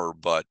summer,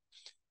 but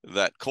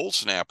that cold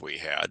snap we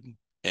had,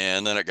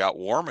 and then it got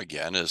warm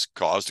again, has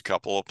caused a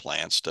couple of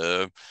plants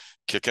to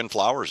kick in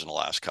flowers in the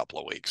last couple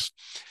of weeks.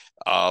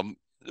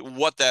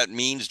 What that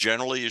means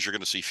generally is you're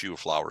going to see fewer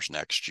flowers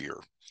next year.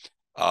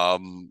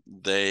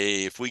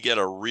 If we get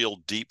a real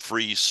deep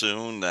freeze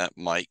soon, that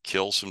might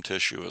kill some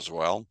tissue as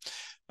well.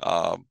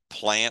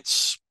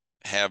 Plants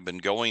have been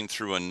going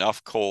through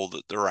enough cold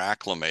that they're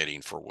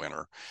acclimating for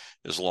winter,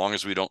 as long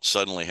as we don't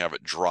suddenly have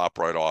it drop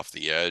right off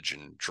the edge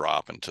and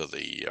drop into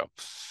the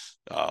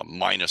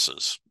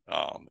minuses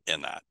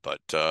in that. But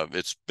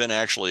it's been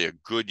actually a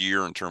good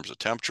year in terms of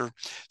temperature.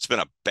 It's been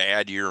a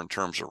bad year in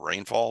terms of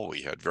rainfall.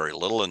 We had very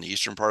little in the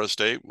eastern part of the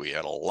state. We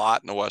had a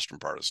lot in the western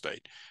part of the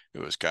state. It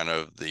was kind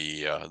of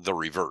the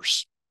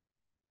reverse.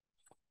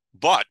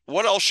 But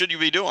what else should you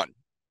be doing?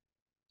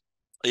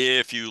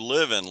 If you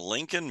live in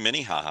Lincoln,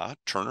 Minnehaha,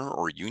 Turner,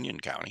 or Union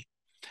County,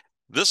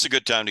 this is a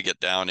good time to get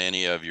down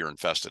any of your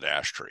infested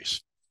ash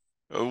trees.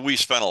 We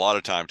spent a lot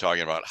of time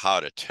talking about how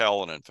to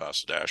tell an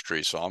infested ash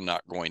tree, so I'm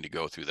not going to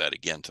go through that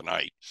again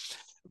tonight.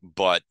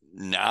 But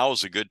now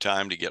is a good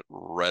time to get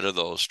rid of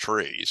those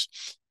trees,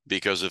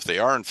 because if they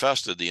are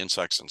infested, the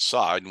insect's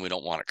inside, and we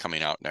don't want it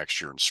coming out next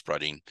year and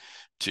spreading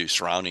to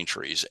surrounding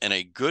trees. And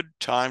a good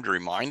time to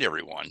remind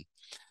everyone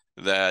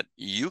that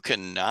you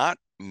cannot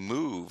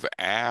move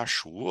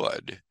ash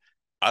wood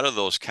out of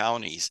those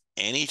counties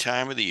any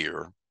time of the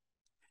year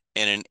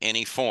and in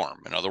any form.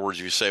 In other words,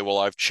 if you say, well,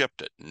 I've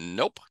chipped it.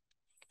 Nope.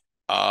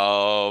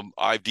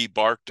 I've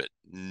debarked it.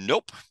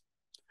 Nope.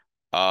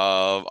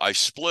 I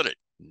split it.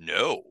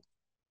 No.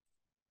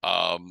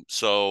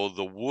 So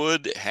the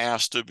wood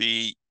has to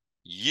be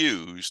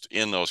used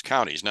in those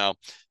counties. Now,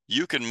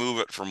 you can move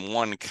it from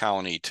one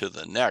county to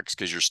the next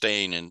because you're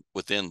staying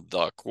within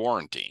the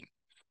quarantine.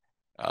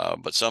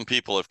 But some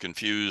people have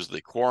confused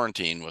the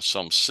quarantine with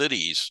some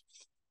cities'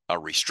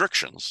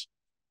 restrictions.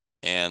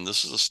 And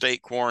this is a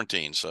state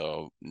quarantine,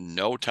 so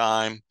no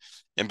time.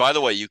 And by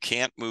the way, you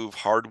can't move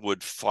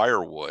hardwood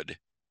firewood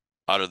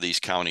out of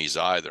these counties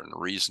either. And the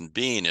reason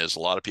being is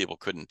a lot of people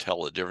couldn't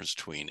tell the difference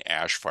between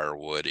ash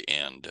firewood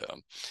and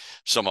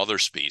some other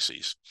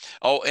species.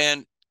 Oh,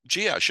 and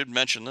gee, I should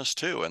mention this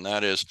too, and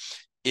that is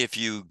if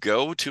you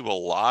go to a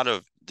lot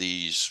of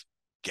these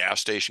gas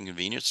station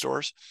convenience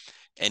stores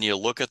and you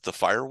look at the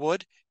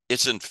firewood,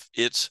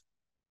 it's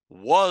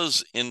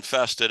was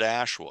infested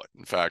ash wood.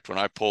 In fact, when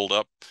I pulled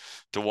up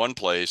to one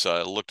place,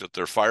 I looked at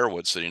their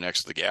firewood sitting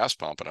next to the gas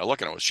pump, and I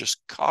looked and it was just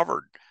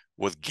covered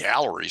with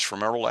galleries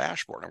from emerald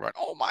ash borer. I'm going,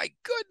 oh my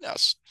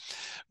goodness.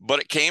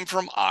 But it came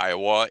from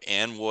Iowa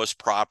and was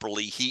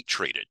properly heat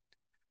treated.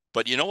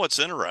 But you know what's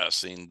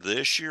interesting?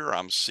 This year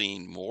I'm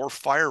seeing more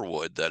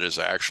firewood that is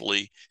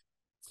actually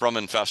from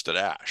infested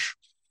ash.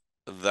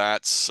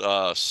 That's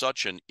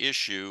such an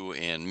issue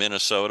in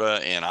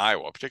Minnesota and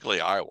Iowa, particularly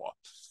Iowa,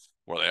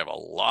 where they have a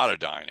lot of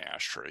dying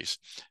ash trees,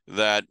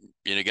 that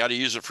you got to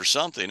use it for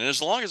something. And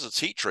as long as it's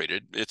heat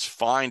treated, it's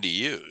fine to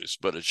use.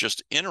 But it's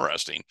just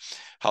interesting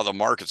how the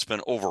market's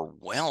been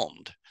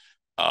overwhelmed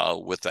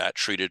with that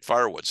treated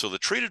firewood. So the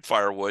treated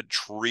firewood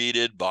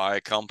treated by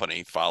a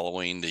company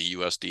following the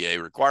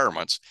USDA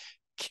requirements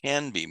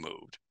can be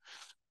moved.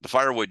 The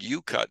firewood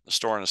you cut and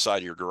store on the side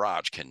of your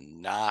garage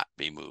cannot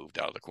be moved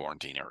out of the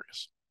quarantine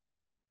areas.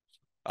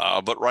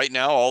 But right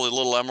now, all the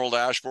little emerald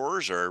ash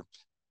borers are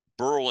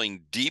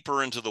burrowing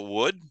deeper into the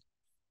wood.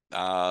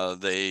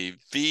 They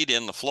feed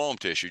in the phloem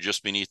tissue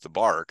just beneath the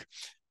bark.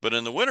 But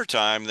in the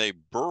wintertime, they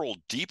burrow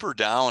deeper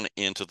down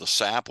into the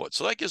sapwood.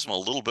 So that gives them a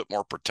little bit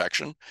more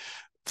protection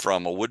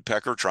from a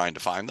woodpecker trying to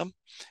find them.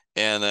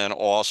 And then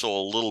also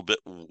a little bit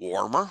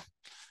warmer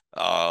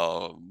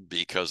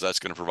because that's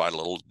going to provide a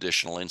little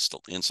additional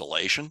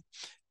insulation.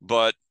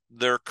 But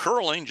they're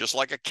curling just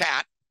like a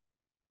cat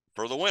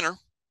for the winter.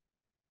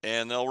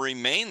 And they'll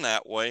remain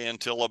that way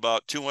until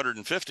about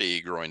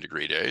 250 growing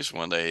degree days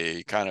when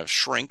they kind of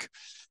shrink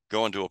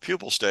go into a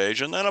pupal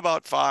stage, and then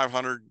about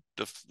 500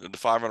 to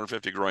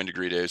 550 growing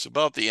degree days,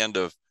 about the end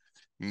of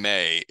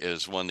May,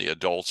 is when the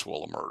adults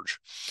will emerge.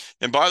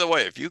 And by the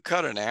way, if you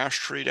cut an ash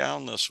tree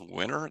down this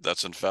winter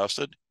that's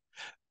infested,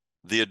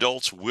 the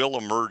adults will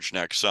emerge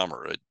next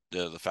summer.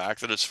 The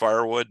fact that it's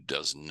firewood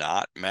does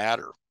not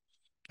matter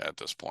at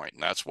this point,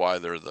 and that's why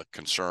there's the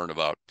concern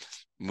about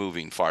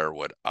moving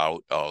firewood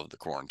out of the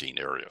quarantined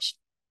areas.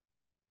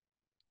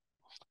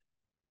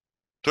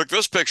 Took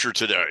this picture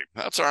today.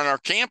 That's on our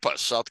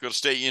campus, South Dakota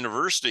State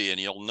University, and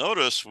you'll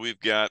notice we've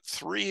got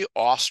 3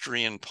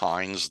 Austrian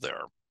pines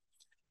there.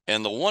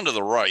 And the one to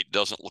the right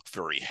doesn't look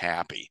very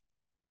happy.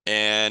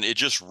 And it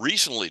just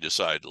recently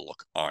decided to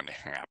look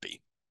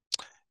unhappy.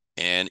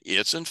 And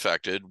it's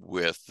infected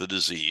with the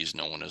disease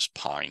known as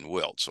pine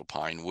wilt, so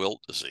pine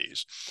wilt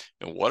disease.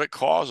 And what it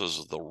causes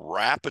is the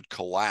rapid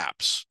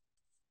collapse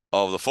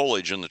of the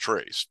foliage in the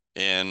trees.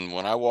 And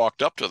when I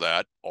walked up to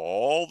that,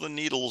 all the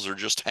needles are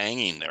just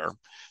hanging there,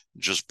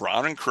 just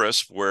brown and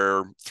crisp,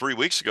 where 3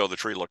 weeks ago the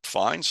tree looked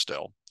fine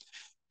still.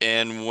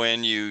 And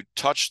when you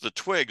touch the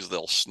twigs,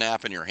 they'll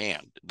snap in your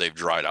hand. They've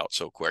dried out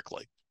so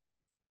quickly.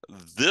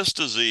 This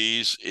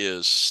disease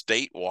is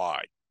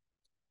statewide.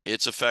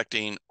 It's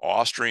affecting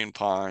Austrian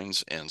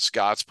pines and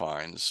Scots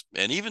pines,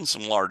 and even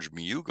some large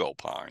Mugo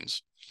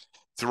pines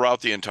throughout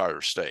the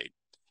entire state.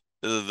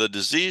 The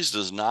disease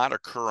does not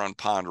occur on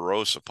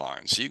ponderosa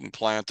pines, so you can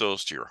plant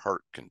those to your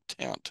heart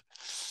content.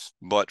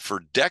 But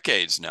for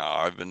decades now,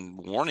 I've been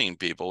warning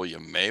people you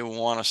may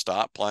want to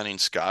stop planting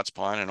Scots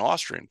pine and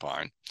Austrian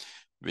pine,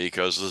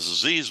 because the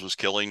disease was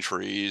killing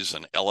trees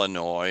in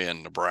Illinois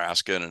and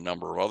Nebraska and a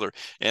number of other,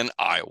 and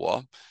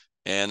Iowa.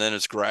 And then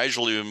it's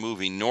gradually been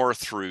moving north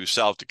through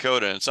South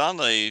Dakota, and it's on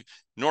the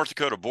North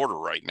Dakota border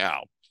right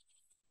now.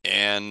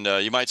 And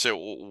you might say,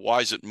 well,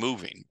 why is it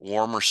moving?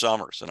 Warmer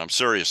summers. And I'm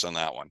serious on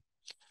that one.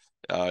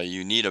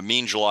 You need a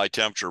mean July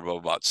temperature of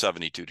about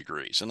 72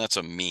 degrees, and that's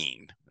a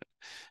mean.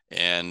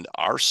 And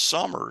our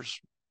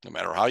summers, no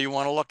matter how you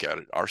want to look at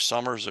it, our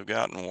summers have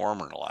gotten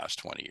warmer in the last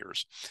 20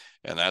 years.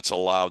 And that's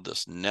allowed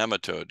this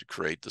nematode to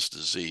create this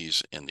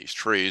disease in these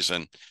trees.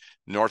 And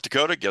North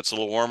Dakota gets a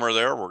little warmer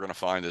there, we're going to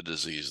find the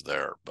disease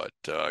there. But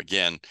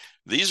again,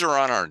 these are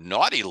on our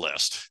naughty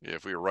list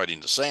if we were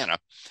writing to Santa,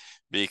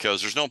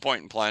 because there's no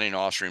point in planting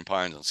Austrian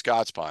pines and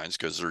Scots pines,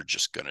 because they're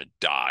just going to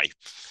die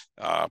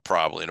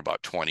probably in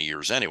about 20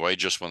 years anyway,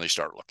 just when they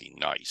start looking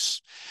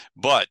nice.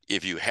 But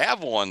if you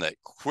have one that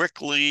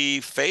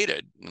quickly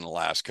faded in the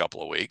last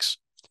couple of weeks,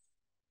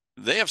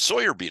 they have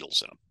Sawyer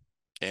beetles in them.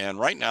 And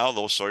right now,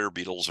 those Sawyer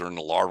beetles are in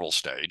the larval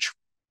stage,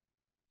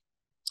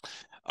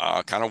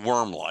 kind of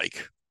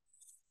worm-like.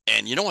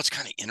 And you know what's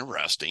kind of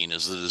interesting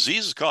is the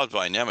disease is caused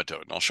by a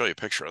nematode, and I'll show you a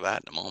picture of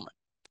that in a moment.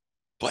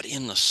 But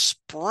in the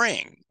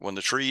spring, when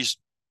the tree's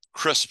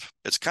crisp,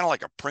 it's kind of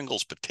like a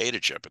Pringles potato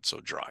chip, it's so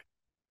dry.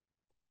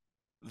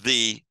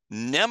 The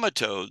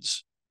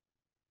nematodes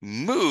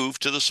move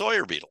to the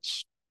Sawyer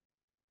beetles.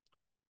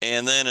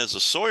 And then as the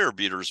Sawyer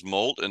beetles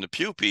molt into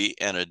pupae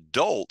and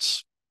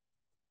adults,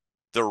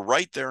 they're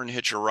right there and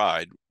hitch a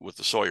ride with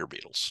the Sawyer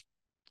beetles.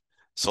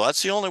 So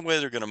that's the only way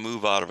they're going to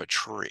move out of a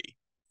tree.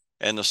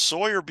 And the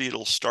Sawyer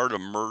beetles start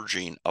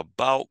emerging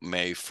about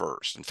May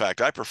 1st. In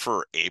fact, I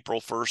prefer April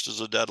 1st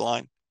as a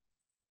deadline.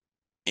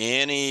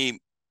 Any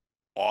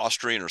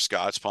Austrian or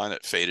Scots pine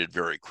that faded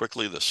very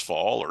quickly this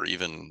fall, or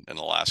even in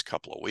the last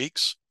couple of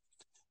weeks,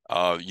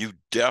 you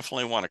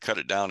definitely want to cut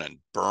it down and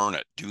burn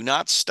it. Do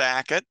not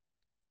stack it.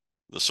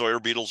 The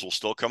Sawyer beetles will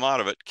still come out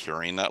of it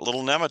carrying that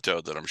little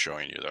nematode that I'm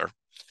showing you there.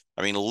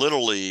 I mean,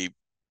 literally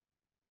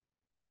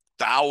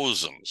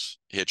thousands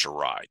hitch a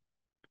ride,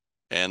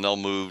 and they'll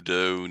move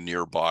to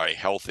nearby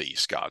healthy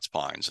Scots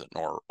pines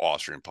or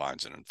Austrian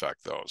pines and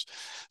infect those.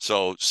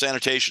 So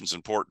sanitation is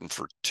important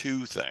for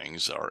 2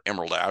 things: our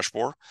emerald ash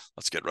borer,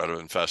 let's get rid of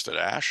infested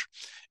ash,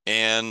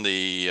 and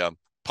the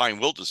pine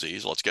wilt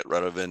disease, let's get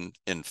rid of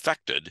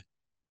infected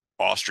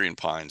Austrian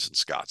pines and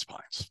Scots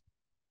pines.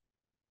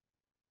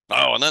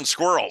 Oh, and then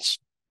squirrels.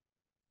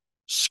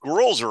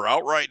 Squirrels are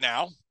out right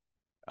now.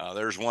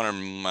 There's one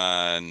in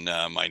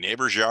my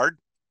neighbor's yard,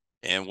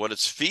 and what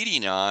it's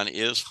feeding on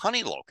is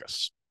honey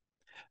locusts.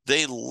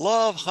 They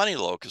love honey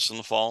locusts in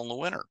the fall and the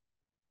winter.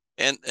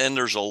 And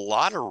there's a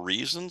lot of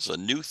reasons. A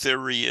new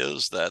theory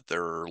is that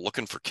they're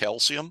looking for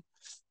calcium,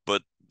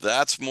 but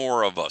that's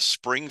more of a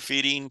spring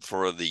feeding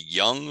for the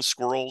young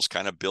squirrels,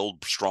 kind of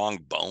build strong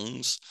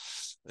bones.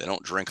 They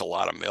don't drink a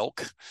lot of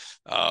milk,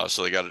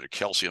 so they got a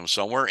calcium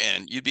somewhere.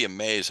 And you'd be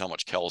amazed how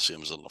much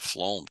calcium is in the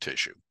phloem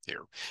tissue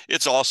here.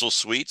 It's also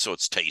sweet, so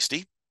it's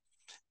tasty.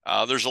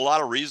 There's a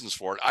lot of reasons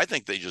for it. I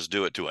think they just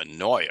do it to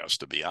annoy us,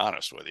 to be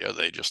honest with you.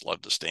 They just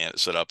love to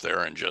sit up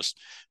there and just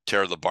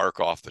tear the bark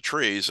off the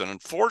trees. And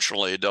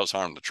unfortunately, it does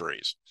harm the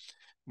trees.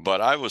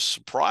 But I was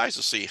surprised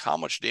to see how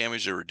much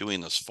damage they were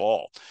doing this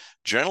fall.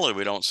 Generally,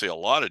 we don't see a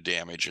lot of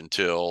damage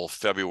until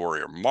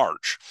February or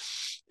March.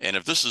 And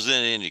if this is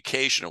an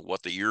indication of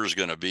what the year is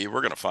going to be,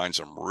 we're going to find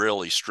some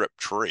really stripped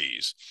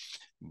trees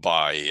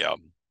by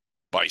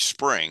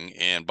spring.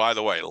 And by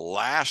the way,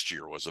 last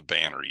year was a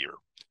banner year.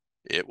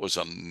 It was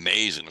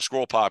amazing. The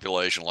squirrel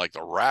population, like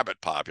the rabbit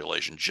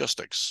population, just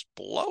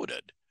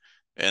exploded,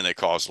 and they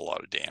caused a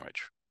lot of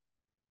damage.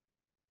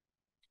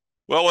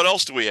 Well, what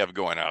else do we have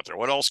going out there?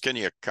 What else can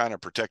you kind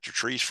of protect your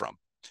trees from?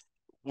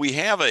 We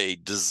have a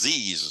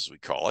disease, as we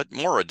call it,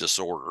 more a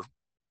disorder,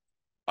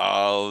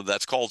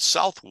 that's called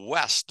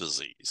Southwest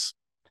disease.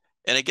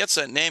 And it gets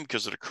that name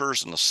because it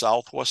occurs in the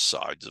southwest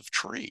sides of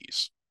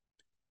trees.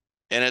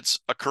 And it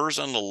occurs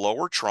on the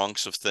lower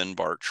trunks of thin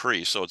bark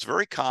trees. So it's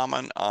very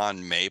common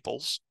on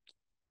maples,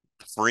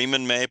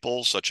 Freeman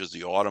maples, such as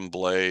the Autumn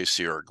Blaze,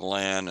 Sierra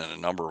Glen, and a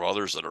number of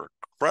others that are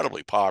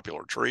incredibly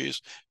popular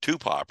trees, too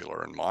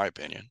popular in my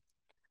opinion.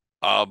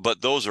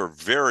 But those are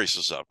very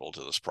susceptible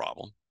to this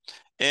problem.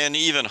 And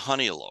even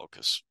honey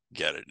locusts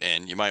get it.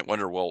 And you might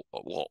wonder, well,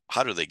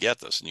 how do they get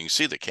this? And you can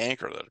see the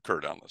canker that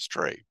occurred on this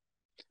tree.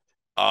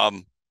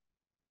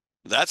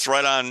 That's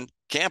right on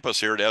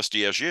campus here at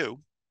SDSU,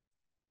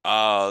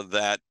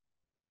 that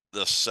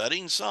the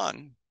setting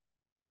sun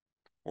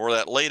or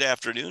that late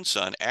afternoon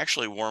sun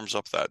actually warms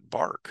up that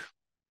bark.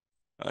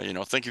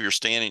 Think of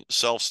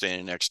yourself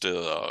standing next to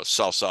the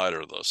south side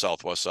or the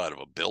southwest side of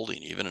a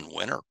building, even in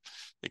winter.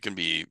 It can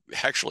be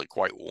actually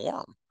quite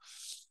warm.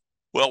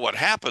 Well, what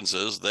happens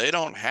is they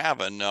don't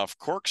have enough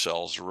cork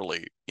cells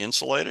really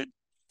insulated.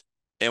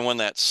 And when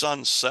that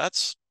sun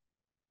sets,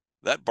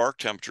 that bark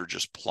temperature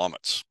just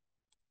plummets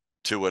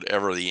to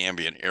whatever the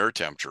ambient air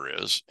temperature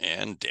is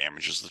and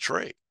damages the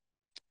tree.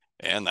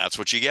 And that's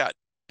what you get.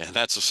 And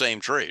that's the same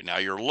tree. Now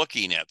you're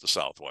looking at the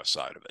southwest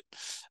side of it.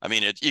 I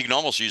mean, you can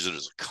almost use it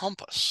as a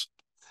compass.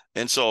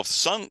 And so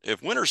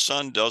if winter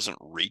sun doesn't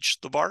reach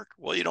the bark,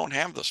 well, you don't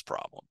have this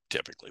problem.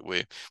 Typically,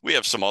 we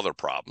have some other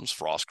problems,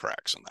 frost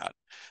cracks and that,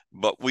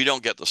 but we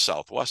don't get the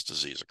Southwest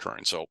disease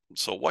occurring. So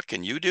what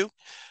can you do?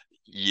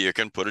 You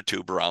can put a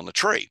tube around the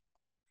tree,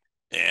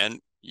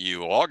 and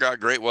you all got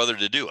great weather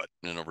to do it.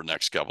 And over the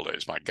next couple of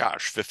days, my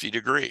gosh, 50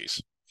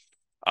 degrees.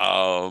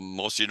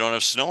 Most of you don't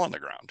have snow on the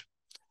ground,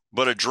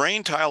 but a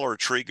drain tile or a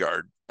tree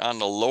guard on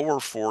the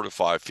lower 4 to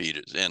 5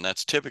 feet, and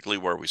that's typically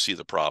where we see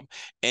the problem.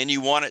 And you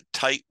want it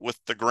tight with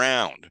the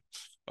ground.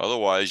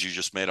 Otherwise, you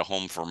just made a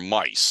home for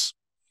mice.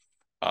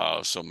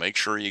 So make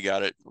sure you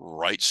got it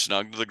right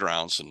snug to the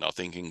ground so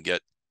nothing can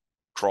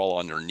crawl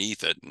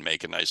underneath it and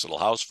make a nice little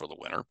house for the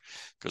winter,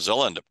 because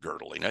they'll end up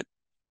girdling it.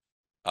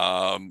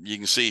 You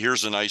can see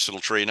here's a nice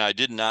little tree. And I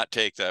did not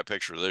take that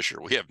picture this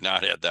year. We have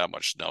not had that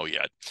much snow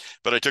yet,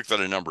 but I took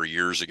that a number of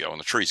years ago, and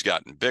the tree's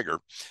gotten bigger.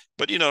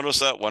 But you notice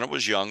that when it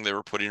was young, they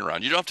were putting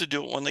around. You don't have to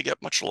do it when they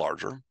get much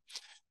larger.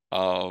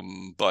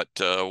 But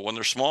when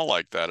they're small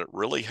like that, it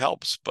really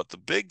helps. But the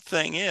big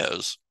thing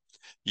is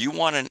you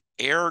want an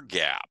air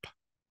gap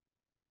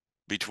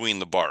between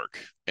the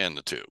bark and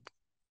the tube.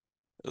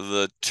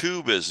 The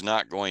tube is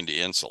not going to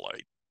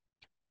insulate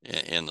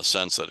in the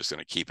sense that it's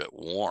going to keep it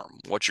warm.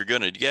 What you're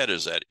going to get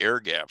is that air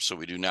gap, so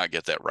we do not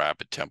get that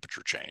rapid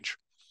temperature change.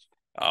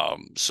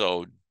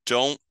 So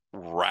don't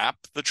wrap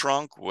the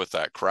trunk with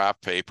that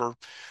craft paper,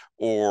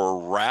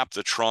 or wrap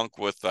the trunk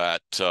with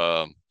that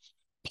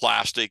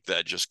plastic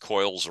that just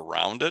coils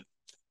around it,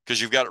 because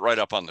you've got it right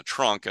up on the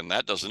trunk, and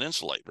that doesn't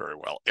insulate very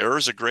well. Air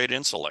is a great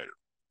insulator.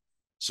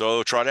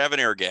 So try to have an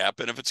air gap,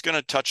 and if it's going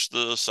to touch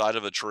the side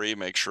of a tree,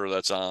 make sure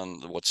that's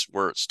on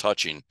where it's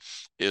touching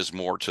is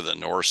more to the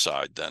north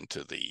side than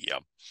to the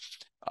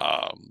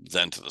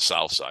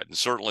south side, and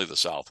certainly the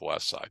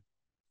southwest side.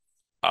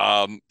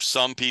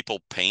 Some people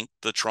paint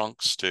the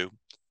trunks too.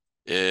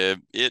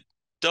 It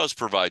does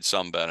provide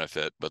some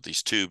benefit, but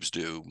these tubes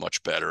do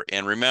much better.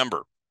 And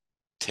remember,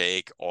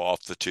 take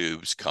off the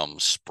tubes come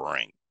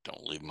spring.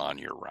 Don't leave them on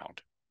year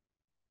round.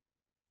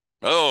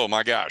 Oh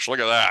my gosh,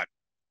 look at that.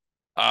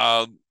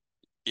 I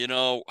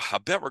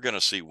bet we're going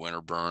to see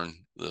winter burn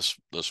this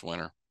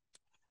winter.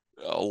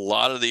 A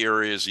lot of the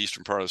areas,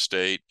 eastern part of the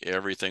state,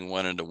 everything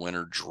went into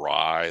winter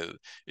dry.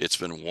 It's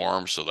been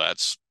warm, so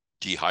that's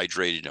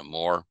dehydrating it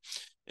more.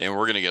 And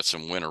we're going to get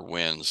some winter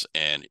winds,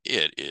 and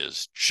it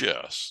is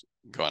just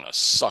going to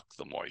suck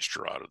the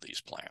moisture out of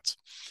these plants.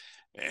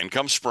 And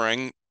come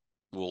spring,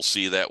 we'll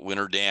see that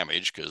winter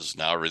damage, because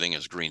now everything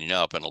is greening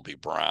up and it'll be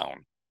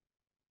brown.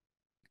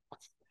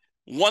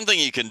 One thing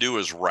you can do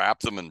is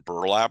wrap them in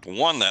burlap.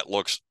 One, that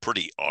looks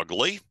pretty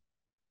ugly,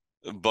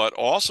 but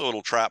also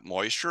it'll trap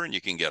moisture and you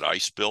can get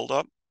ice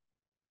buildup.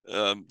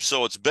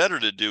 So it's better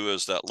to do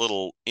is that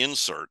little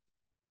insert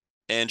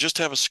and just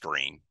have a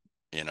screen,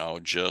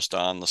 just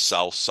on the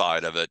south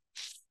side of it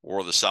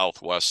or the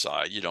southwest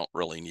side. You don't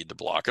really need to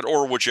block it,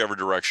 or whichever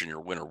direction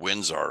your winter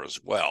winds are as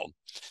well.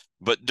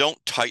 But don't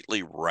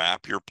tightly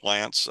wrap your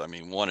plants. I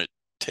mean, one, it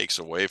takes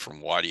away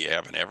from why do you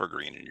have an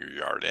evergreen in your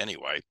yard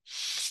anyway?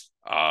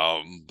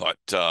 But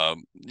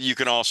you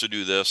can also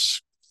do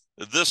this.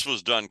 This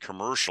was done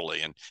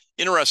commercially, and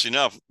interesting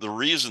enough, the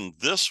reason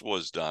this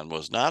was done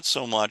was not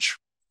so much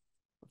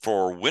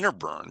for winter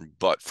burn,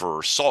 but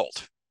for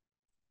salt.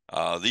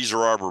 These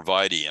are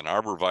arborvitae, and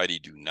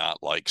arborvitae do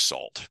not like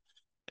salt.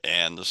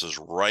 And this is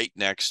right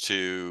next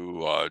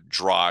to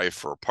drive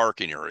for a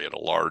parking area at a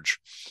large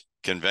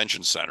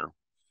convention center.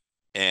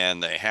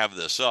 And they have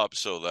this up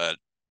so that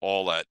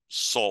all that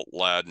salt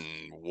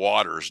laden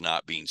water is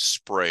not being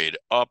sprayed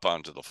up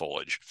onto the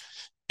foliage,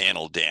 and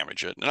it'll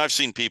damage it. And I've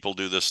seen people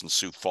do this in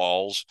Sioux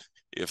Falls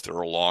if they're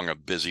along a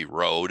busy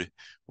road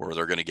where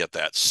they're going to get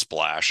that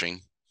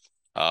splashing.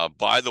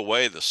 By the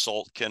way, the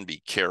salt can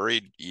be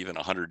carried even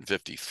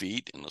 150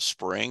 feet in the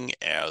spring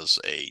as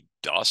a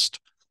dust.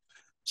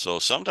 So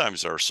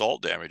sometimes our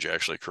salt damage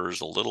actually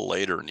occurs a little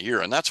later in the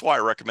year. And that's why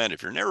I recommend,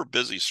 if you're near a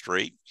busy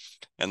street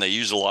and they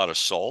use a lot of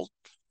salt,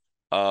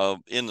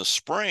 in the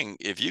spring,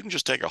 if you can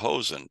just take a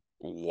hose and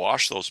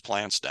wash those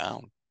plants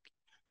down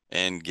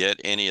and get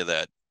any of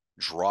that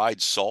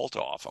dried salt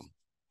off them,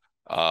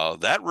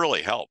 that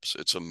really helps.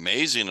 It's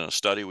amazing in a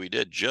study we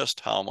did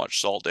just how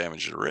much salt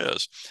damage there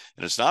is.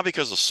 And it's not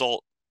because the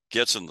salt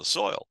gets in the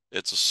soil.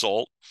 It's the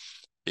salt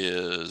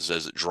is,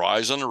 as it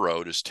dries on the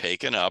road, is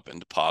taken up and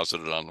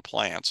deposited on the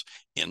plants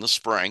in the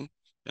spring,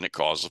 and it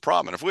causes a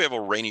problem. And if we have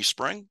a rainy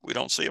spring, we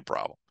don't see a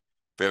problem.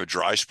 If we have a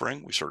dry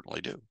spring, we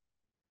certainly do.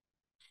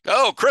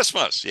 Oh,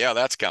 Christmas. Yeah,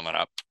 that's coming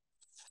up.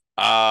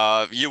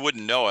 You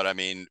wouldn't know it. I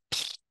mean,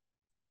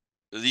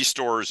 these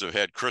stores have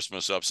had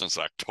Christmas up since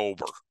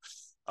October.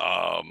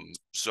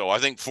 So I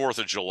think 4th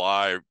of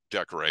July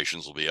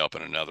decorations will be up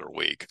in another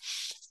week.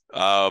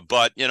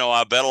 But, you know,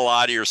 I bet a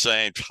lot of you are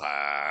saying,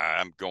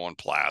 I'm going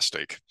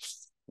plastic.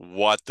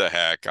 What the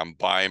heck? I'm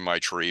buying my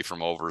tree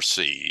from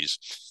overseas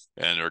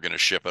and they're going to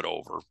ship it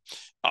over.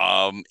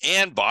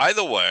 And by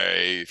the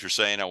way, if you're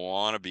saying I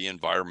want to be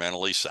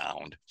environmentally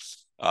sound,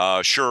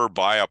 sure,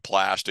 buy a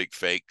plastic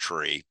fake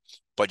tree,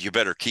 but you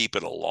better keep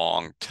it a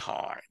long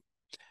time.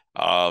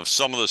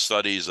 Some of the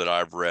studies that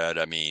I've read,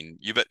 I mean,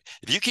 you bet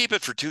if you keep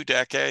it for 2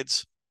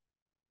 decades,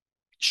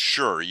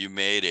 sure, you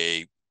made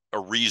a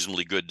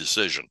reasonably good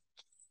decision.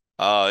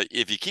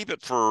 If you keep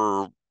it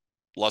for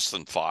less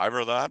than 5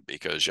 of that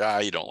because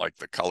you don't like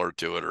the color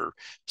to it or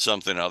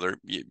something other,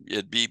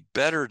 it'd be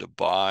better to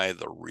buy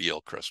the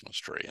real Christmas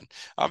tree. And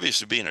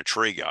obviously, being a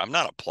tree guy, I'm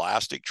not a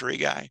plastic tree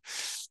guy.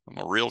 I'm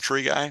a real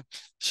tree guy.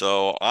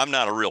 So I'm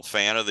not a real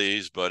fan of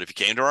these, but if you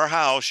came to our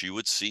house, you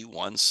would see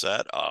one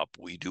set up.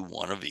 We do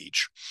one of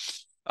each.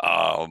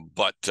 And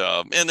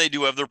they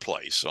do have their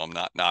place, so I'm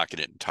not knocking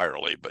it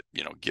entirely, but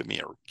you know, give me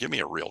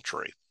a real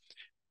tree.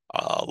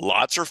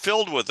 Lots are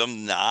filled with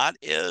them, not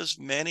as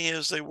many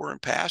as they were in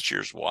past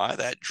years. Why?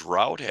 That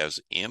drought has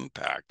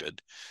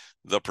impacted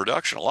the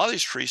production. A lot of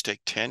these trees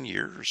take 10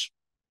 years,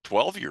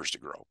 12 years to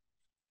grow.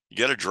 You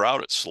get a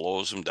drought, it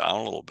slows them down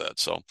a little bit.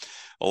 So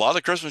a lot of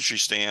the Christmas tree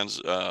stands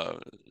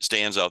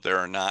out there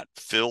are not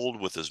filled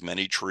with as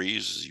many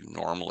trees as you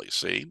normally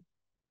see.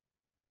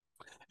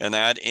 And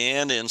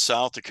in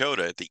South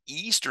Dakota, at the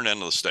eastern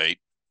end of the state,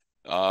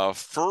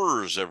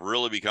 firs have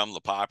really become the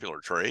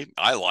popular tree.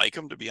 I like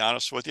them, to be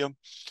honest with you.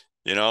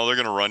 You know, they're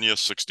going to run you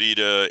 60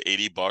 to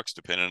 80 bucks,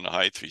 depending on the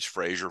height. These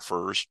Fraser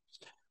firs.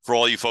 For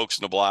all you folks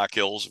in the Black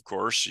Hills, of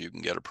course, you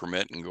can get a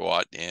permit and go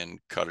out and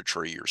cut a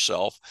tree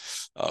yourself.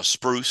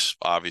 Spruce,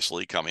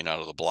 obviously, coming out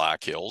of the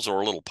Black Hills, or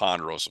a little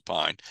ponderosa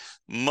pine,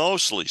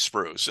 mostly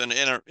spruce. And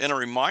in a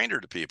reminder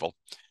to people,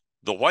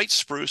 the white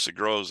spruce that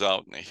grows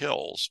out in the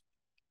hills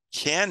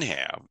can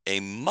have a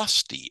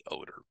musty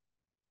odor.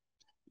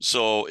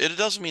 So it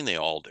doesn't mean they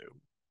all do.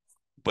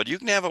 But you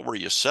can have it where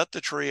you set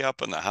the tree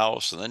up in the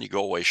house and then you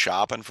go away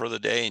shopping for the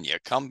day and you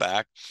come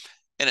back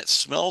and it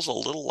smells a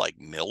little like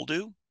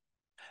mildew.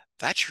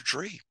 That's your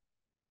tree.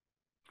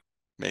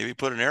 Maybe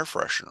put an air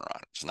freshener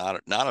on it. It's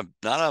not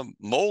a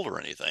mold or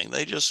anything.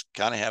 They just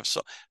kind of have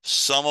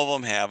some of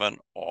them have an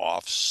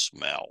off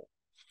smell.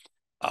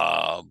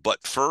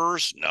 But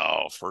firs,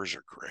 no, firs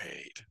are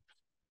great.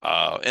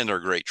 And they're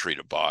a great tree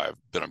to buy.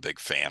 I've been a big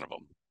fan of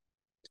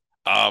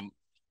them.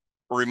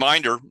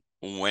 Reminder,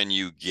 when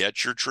you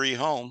get your tree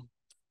home,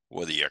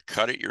 whether you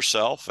cut it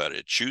yourself at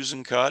a choose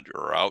and cut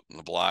or out in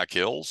the Black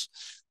Hills,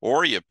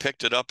 or you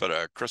picked it up at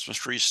a Christmas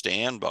tree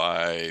stand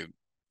by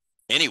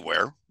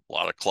anywhere, a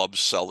lot of clubs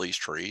sell these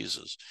trees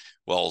as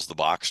well as the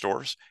box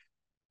stores,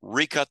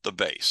 recut the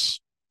base.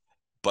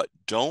 But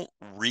don't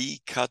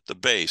recut the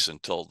base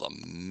until the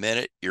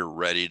minute you're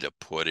ready to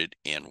put it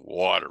in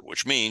water,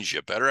 which means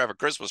you better have a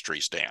Christmas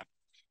tree stand.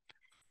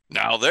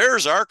 Now,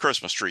 there's our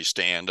Christmas tree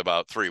stand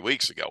about 3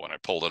 weeks ago when I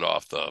pulled it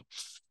off the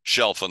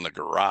shelf in the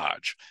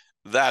garage.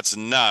 That's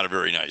not a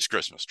very nice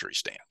Christmas tree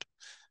stand.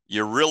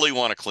 You really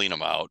want to clean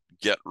them out,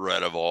 get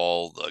rid of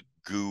all the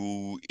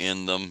goo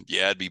in them.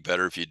 Yeah, it'd be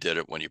better if you did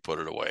it when you put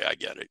it away. I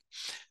get it.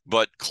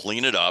 But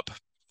clean it up,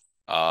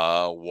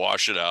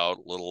 wash it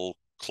out, little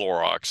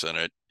Clorox in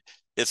it.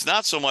 It's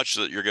not so much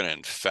that you're going to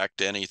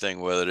infect anything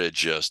with it. It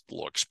just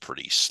looks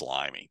pretty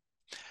slimy.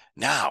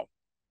 Now,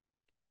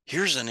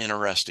 here's an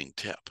interesting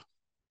tip.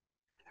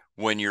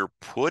 When you're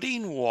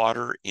putting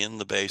water in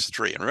the base of the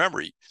tree, and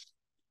remember,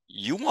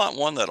 you want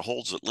one that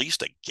holds at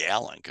least a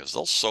gallon because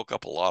they'll soak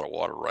up a lot of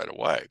water right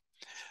away.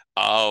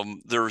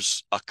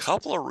 There's a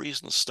couple of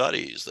recent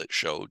studies that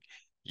showed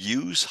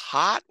use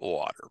hot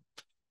water.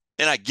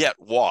 And I get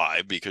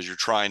why, because you're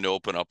trying to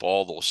open up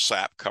all those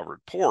sap-covered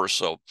pores,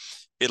 so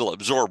it'll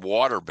absorb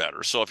water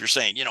better. So if you're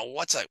saying, you know,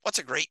 what's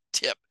a great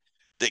tip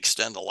to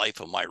extend the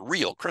life of my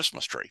real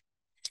Christmas tree?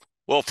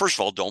 Well, first of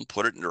all, don't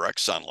put it in direct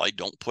sunlight.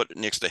 Don't put it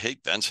next to heat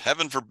vents.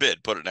 Heaven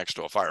forbid, put it next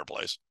to a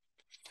fireplace.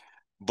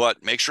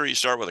 But make sure you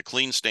start with a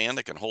clean stand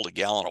that can hold a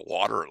gallon of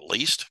water at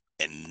least,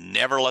 and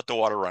never let the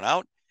water run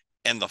out.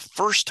 And the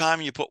first time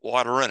you put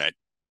water in it,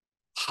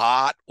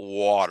 hot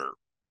water.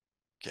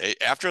 Okay.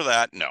 After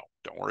that, no,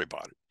 don't worry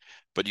about it.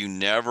 But you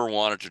never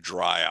want it to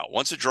dry out.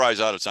 Once it dries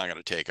out, it's not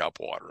going to take up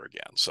water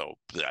again. So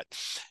that,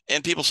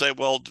 and people say,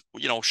 well,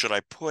 should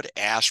I put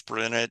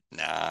aspirin in it?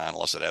 Nah,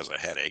 unless it has a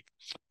headache.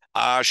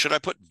 Should I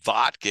put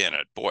vodka in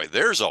it? Boy,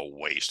 there's a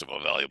waste of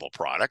a valuable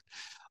product.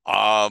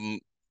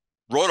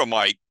 Rhoda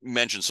might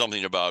mention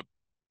something about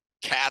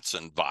cats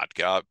and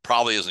vodka.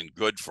 Probably isn't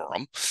good for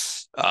them.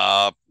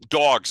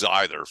 Dogs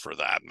either, for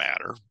that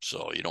matter.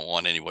 So you don't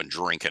want anyone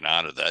drinking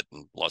out of that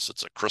unless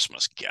it's a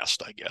Christmas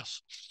guest, I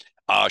guess.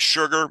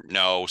 Sugar,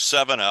 no.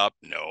 7-Up,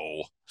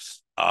 no.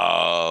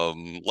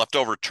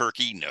 Leftover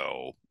turkey,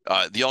 no.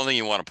 The only thing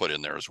you want to put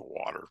in there is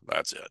water.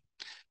 That's it.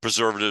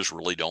 Preservatives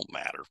really don't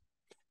matter.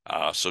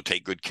 So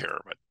take good care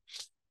of it.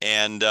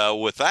 And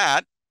with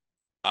that,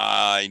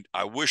 I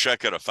wish I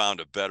could have found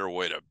a better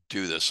way to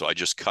do this, so I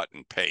just cut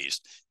and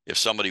paste. If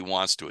somebody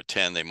wants to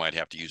attend, they might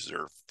have to use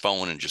their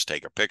phone and just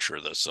take a picture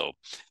of this so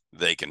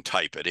they can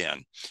type it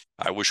in.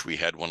 I wish we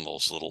had one of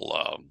those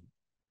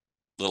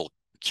little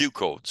Q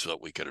codes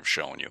that we could have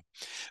shown you.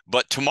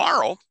 But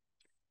tomorrow,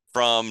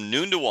 from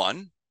noon to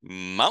 1,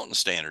 Mountain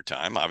Standard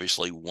Time,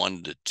 obviously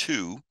 1 to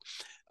 2,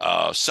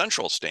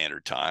 Central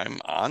Standard Time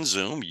on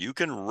Zoom, you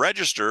can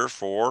register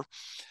for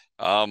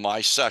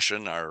my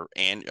session, our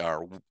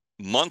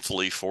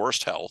monthly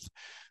forest health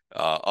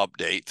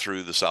update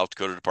through the South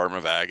Dakota Department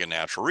of Ag and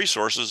Natural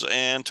Resources.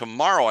 And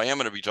tomorrow I am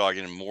going to be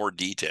talking in more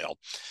detail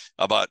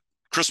about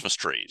Christmas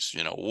trees.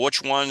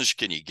 Which ones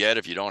can you get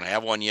if you don't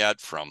have one yet,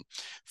 from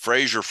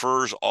Fraser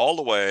firs all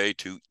the way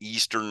to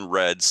eastern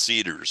red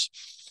cedars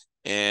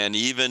and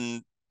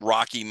even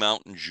Rocky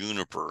Mountain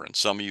juniper. And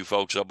some of you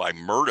folks up by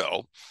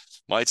Murdo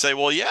might say,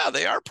 well, yeah,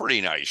 they are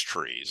pretty nice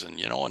trees. And,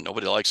 and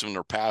nobody likes them in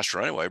their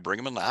pasture anyway. Bring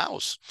them in the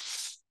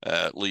house,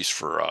 at least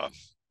for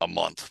a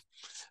month.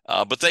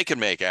 But they can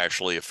make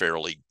actually a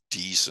fairly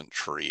decent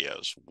tree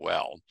as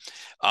well.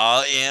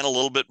 And a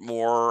little bit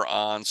more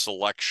on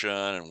selection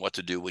and what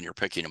to do when you're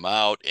picking them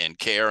out and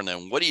care. And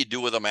then what do you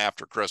do with them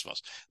after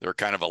Christmas? They're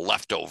kind of a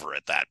leftover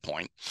at that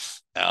point.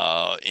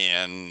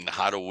 And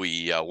how do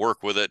we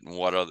work with it? And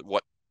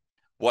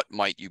what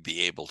might you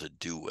be able to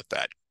do with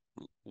that?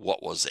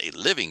 What was a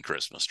living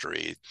Christmas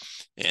tree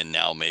and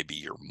now maybe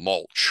your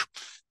mulch.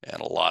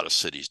 And a lot of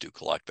cities do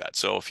collect that.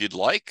 So if you'd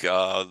like,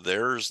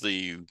 there's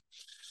the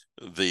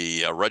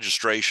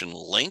registration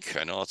link.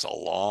 I know it's a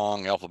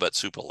long alphabet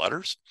soup of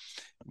letters,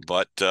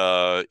 but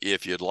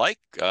if you'd like,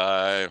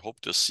 I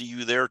hope to see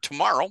you there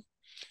tomorrow,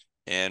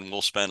 and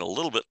we'll spend a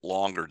little bit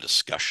longer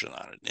discussion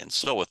on it. And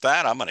so with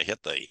that, I'm going to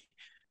hit the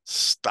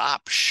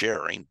stop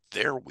sharing.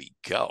 There we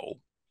go.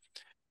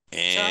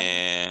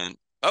 And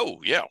oh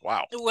yeah,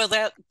 wow. Will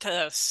that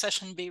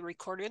session be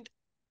recorded?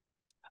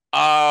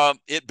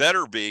 It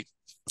better be.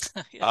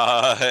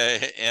 Yeah.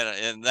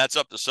 And that's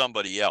up to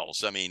somebody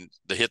else. I mean,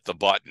 to hit the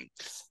button.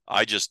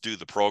 I just do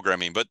the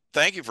programming. But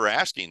thank you for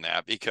asking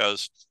that,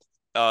 because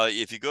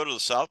if you go to the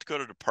South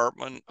Dakota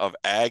Department of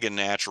Ag and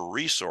Natural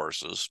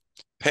Resources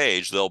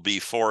page, there'll be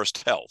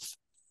Forest Health.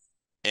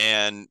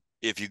 And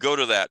if you go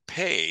to that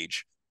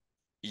page,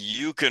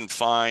 you can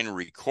find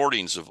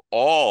recordings of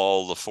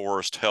all the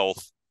Forest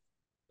Health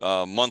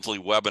monthly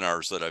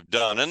webinars that I've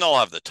done, and they'll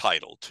have the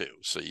title too.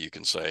 So you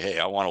can say, hey,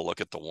 I want to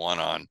look at the one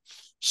on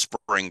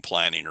spring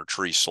planting or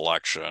tree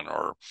selection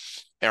or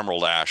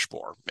emerald ash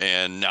borer.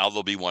 And now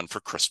there'll be one for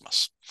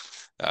Christmas.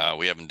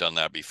 We haven't done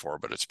that before,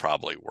 but it's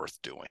probably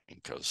worth doing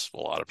because a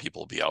lot of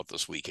people will be out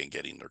this weekend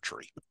getting their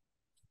tree.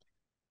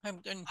 I'm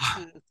going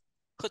to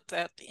put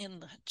that in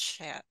the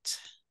chat.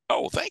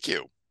 Oh, thank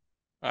you.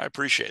 I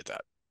appreciate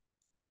that.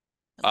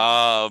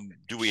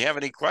 Do we have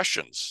any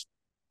questions?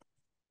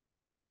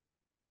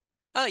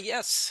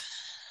 Yes.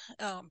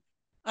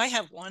 I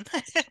have one.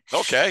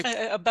 Okay.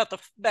 About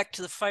back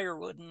to the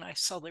firewood, and I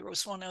saw there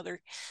was one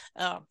other.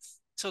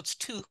 So it's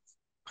 2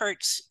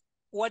 parts.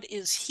 What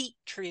is heat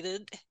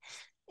treated?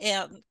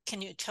 And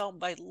can you tell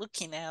by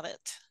looking at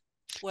it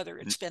whether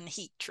it's been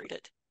heat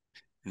treated?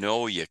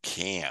 No, you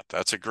can't.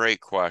 That's a great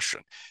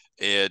question.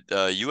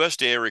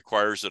 USDA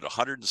requires it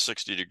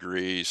 160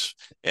 degrees,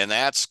 and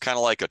that's kind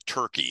of like a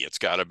turkey. It's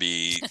got to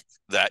be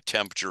that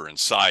temperature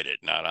inside it,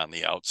 not on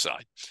the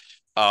outside,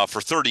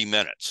 for 30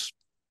 minutes.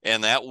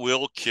 And that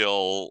will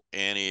kill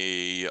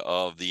any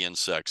of the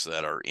insects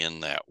that are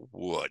in that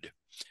wood.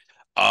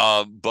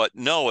 But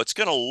no, it's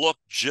going to look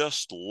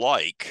just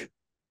like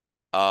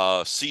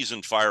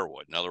seasoned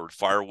firewood. In other words,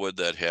 firewood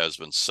that has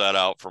been set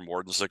out for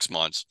more than 6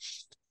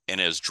 months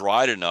and is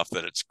dried enough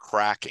that it's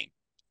cracking.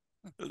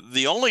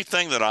 The only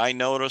thing that I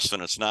noticed,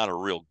 and it's not a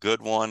real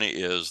good one,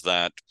 is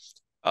that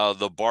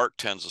the bark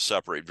tends to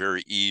separate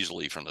very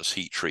easily from this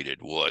heat-treated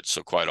wood.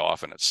 So quite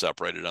often it's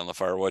separated on the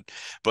firewood.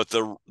 But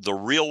the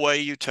real way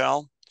you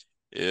tell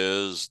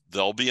is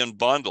they'll be in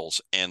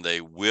bundles and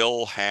they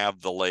will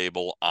have the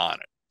label on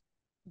it.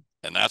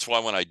 And that's why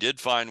when I did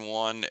find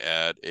one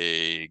at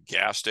a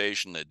gas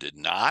station that did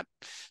not,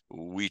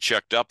 we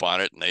checked up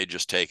on it and they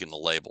just taken the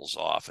labels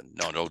off. And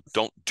no,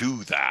 don't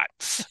do that.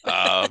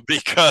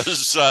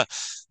 Because,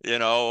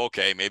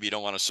 okay, maybe you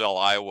don't want to sell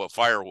Iowa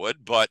firewood,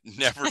 but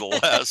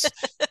nevertheless,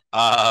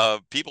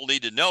 people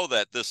need to know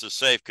that this is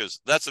safe, because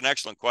that's an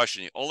excellent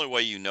question. The only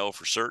way you know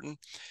for certain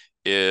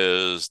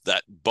is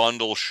that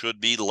bundle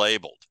should be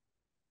labeled.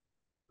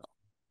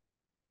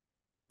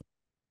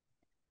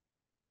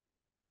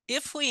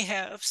 If we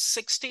have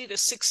 60 to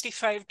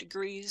 65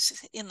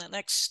 degrees in the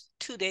next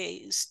 2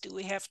 days, do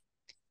we have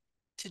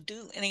to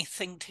do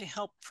anything to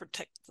help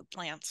protect the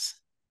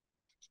plants?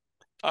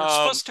 We're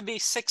supposed to be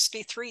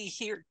 63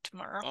 here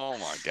tomorrow. Oh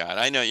my God.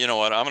 I know, you know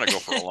what? I'm going to go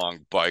for a long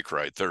bike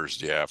ride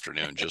Thursday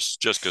afternoon,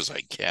 just because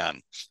I can.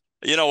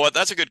 You know what?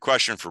 That's a good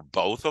question for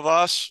both of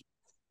us.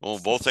 We'll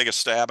both take a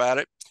stab at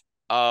it.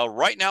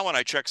 Right now, when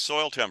I check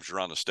soil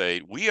temperature on the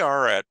state, we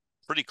are at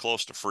pretty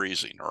close to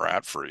freezing, or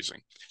at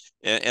freezing.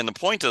 And the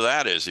point of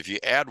that is, if you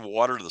add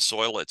water to the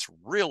soil, it's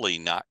really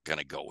not going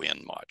to go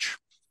in much.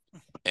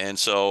 And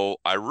so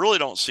I really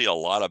don't see a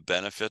lot of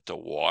benefit to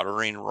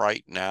watering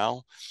right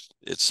now.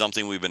 It's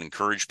something we've been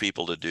encouraged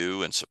people to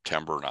do in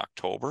September and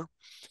October.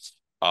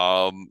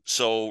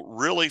 So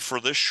really, for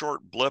this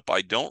short blip,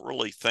 I don't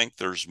really think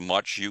there's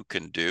much you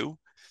can do.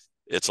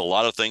 It's a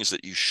lot of things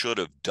that you should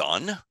have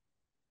done.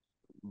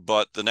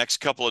 But the next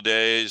couple of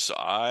days,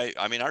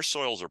 I mean, our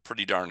soils are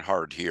pretty darn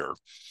hard here.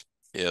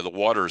 Yeah, the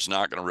water is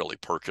not going to really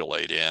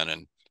percolate in.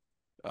 And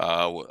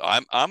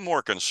I'm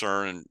more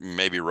concerned, and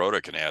maybe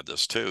Rhoda can add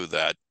this too,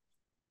 that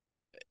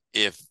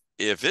if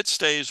it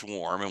stays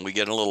warm and we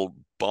get a little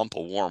bump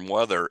of warm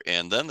weather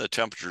and then the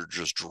temperature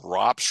just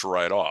drops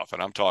right off,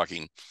 and I'm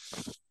talking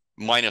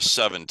minus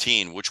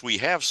 17, which we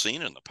have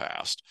seen in the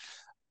past,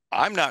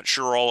 I'm not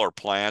sure all our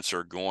plants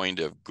are going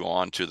to have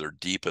gone to their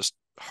deepest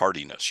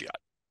hardiness yet.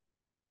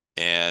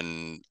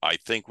 And I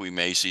think we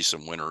may see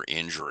some winter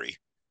injury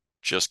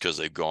just because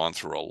they've gone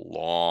through a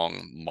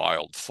long,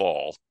 mild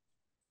fall.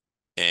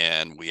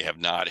 And we have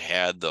not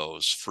had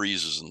those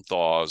freezes and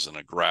thaws and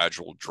a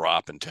gradual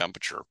drop in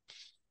temperature.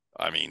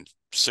 I mean,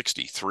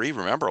 63,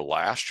 remember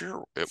last year?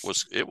 It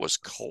was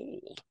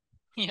cold.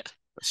 Yeah.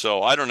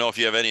 So I don't know if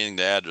you have anything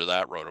to add to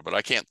that, Rhoda, but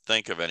I can't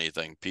think of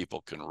anything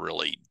people can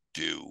really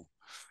do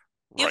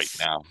right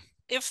now.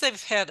 If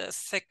they've had a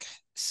thick,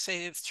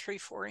 say,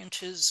 3-4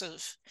 inches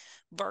of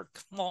bark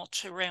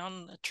mulch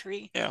around the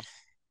tree, yeah,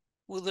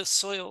 will the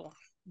soil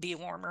be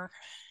warmer?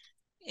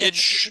 And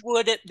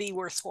would it be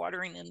worth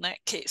watering in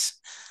that case?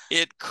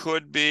 It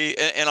could be.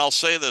 And I'll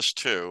say this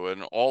too,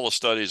 in all the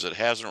studies, it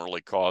hasn't really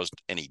caused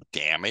any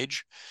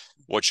damage.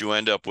 What you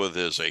end up with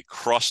is a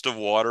crust of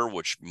water,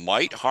 which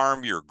might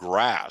harm your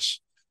grass.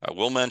 I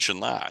will mention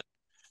that.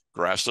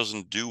 Grass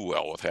doesn't do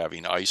well with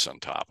having ice on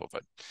top of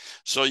it.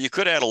 So you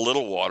could add a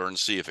little water and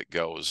see if it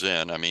goes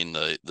in. I mean,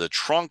 the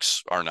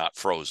trunks are not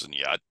frozen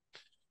yet,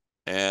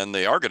 and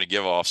they are going to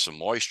give off some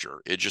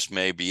moisture. It just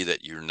may be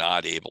that you're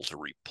not able to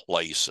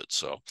replace it.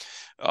 So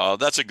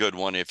that's a good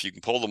one. If you can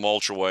pull the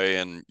mulch away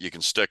and you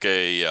can stick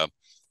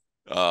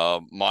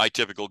my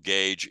typical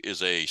gauge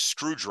is a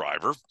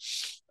screwdriver.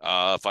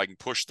 If I can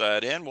push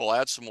that in, we'll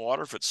add some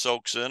water. If it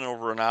soaks in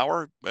over an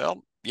hour,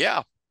 well,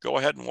 yeah, go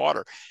ahead and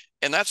water.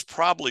 And that's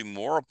probably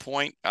more a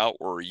point out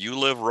where you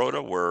live,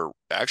 Rhoda, where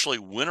actually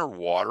winter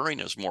watering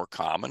is more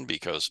common,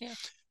 because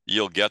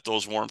you'll get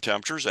those warm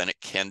temperatures and it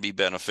can be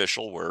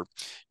beneficial. Where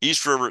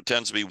East River, it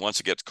tends to be,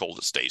 once it gets cold,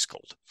 it stays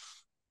cold.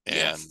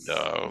 And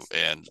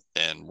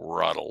and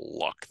we're out of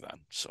luck then.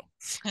 So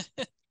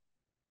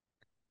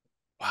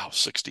wow,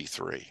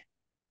 63.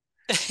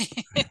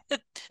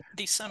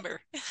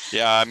 December.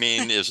 Yeah, I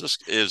mean, is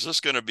this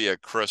going to be a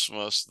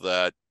Christmas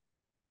that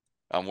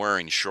I'm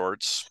wearing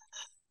shorts?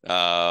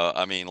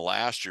 I mean,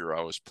 last year I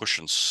was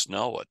pushing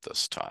snow at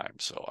this time,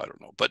 so I don't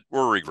know, but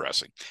we're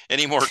regressing.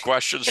 Any more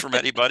questions from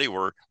anybody?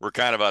 We're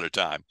kind of out of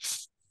time.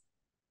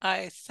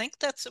 I think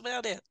that's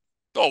about it.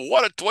 Oh,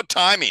 what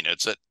timing?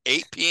 It's at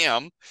 8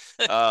 p.m.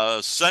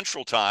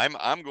 Central Time.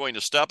 I'm going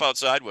to step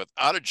outside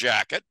without a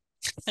jacket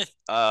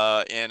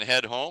and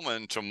head home,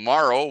 and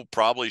tomorrow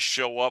probably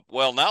show up.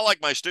 Well, not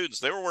like my students.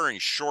 They were wearing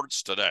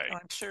shorts today.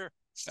 I'm sure.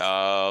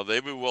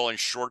 They'll be wearing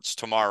shorts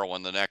tomorrow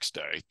and the next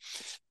day.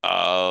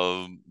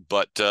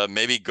 But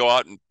maybe go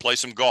out and play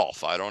some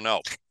golf. I don't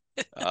know.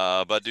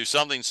 But do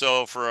something.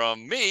 So for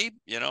me,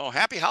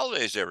 happy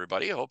holidays to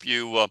everybody. I hope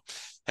you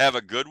have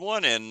a good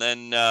one. And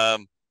then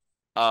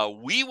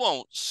we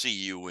won't see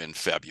you in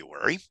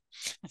February,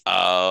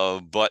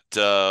 but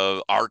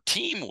our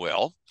team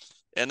will.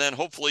 And then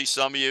hopefully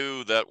some of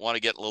you that want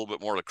to get a little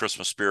bit more of the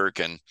Christmas spirit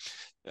can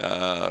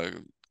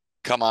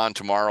come on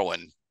tomorrow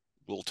and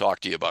we'll talk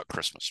to you about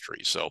Christmas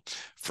trees. So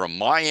from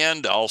my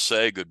end, I'll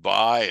say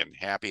goodbye and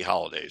happy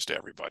holidays to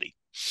everybody.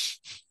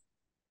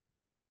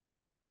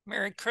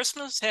 Merry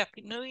Christmas,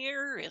 Happy New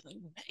Year,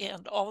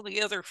 and all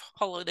the other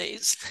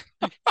holidays.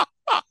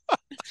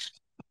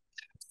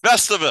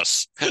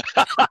 Festivus.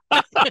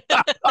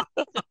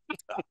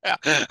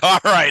 All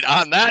right.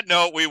 On that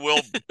note, we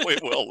will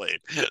leave.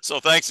 So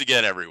thanks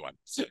again, everyone.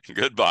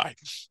 Goodbye.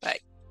 Bye.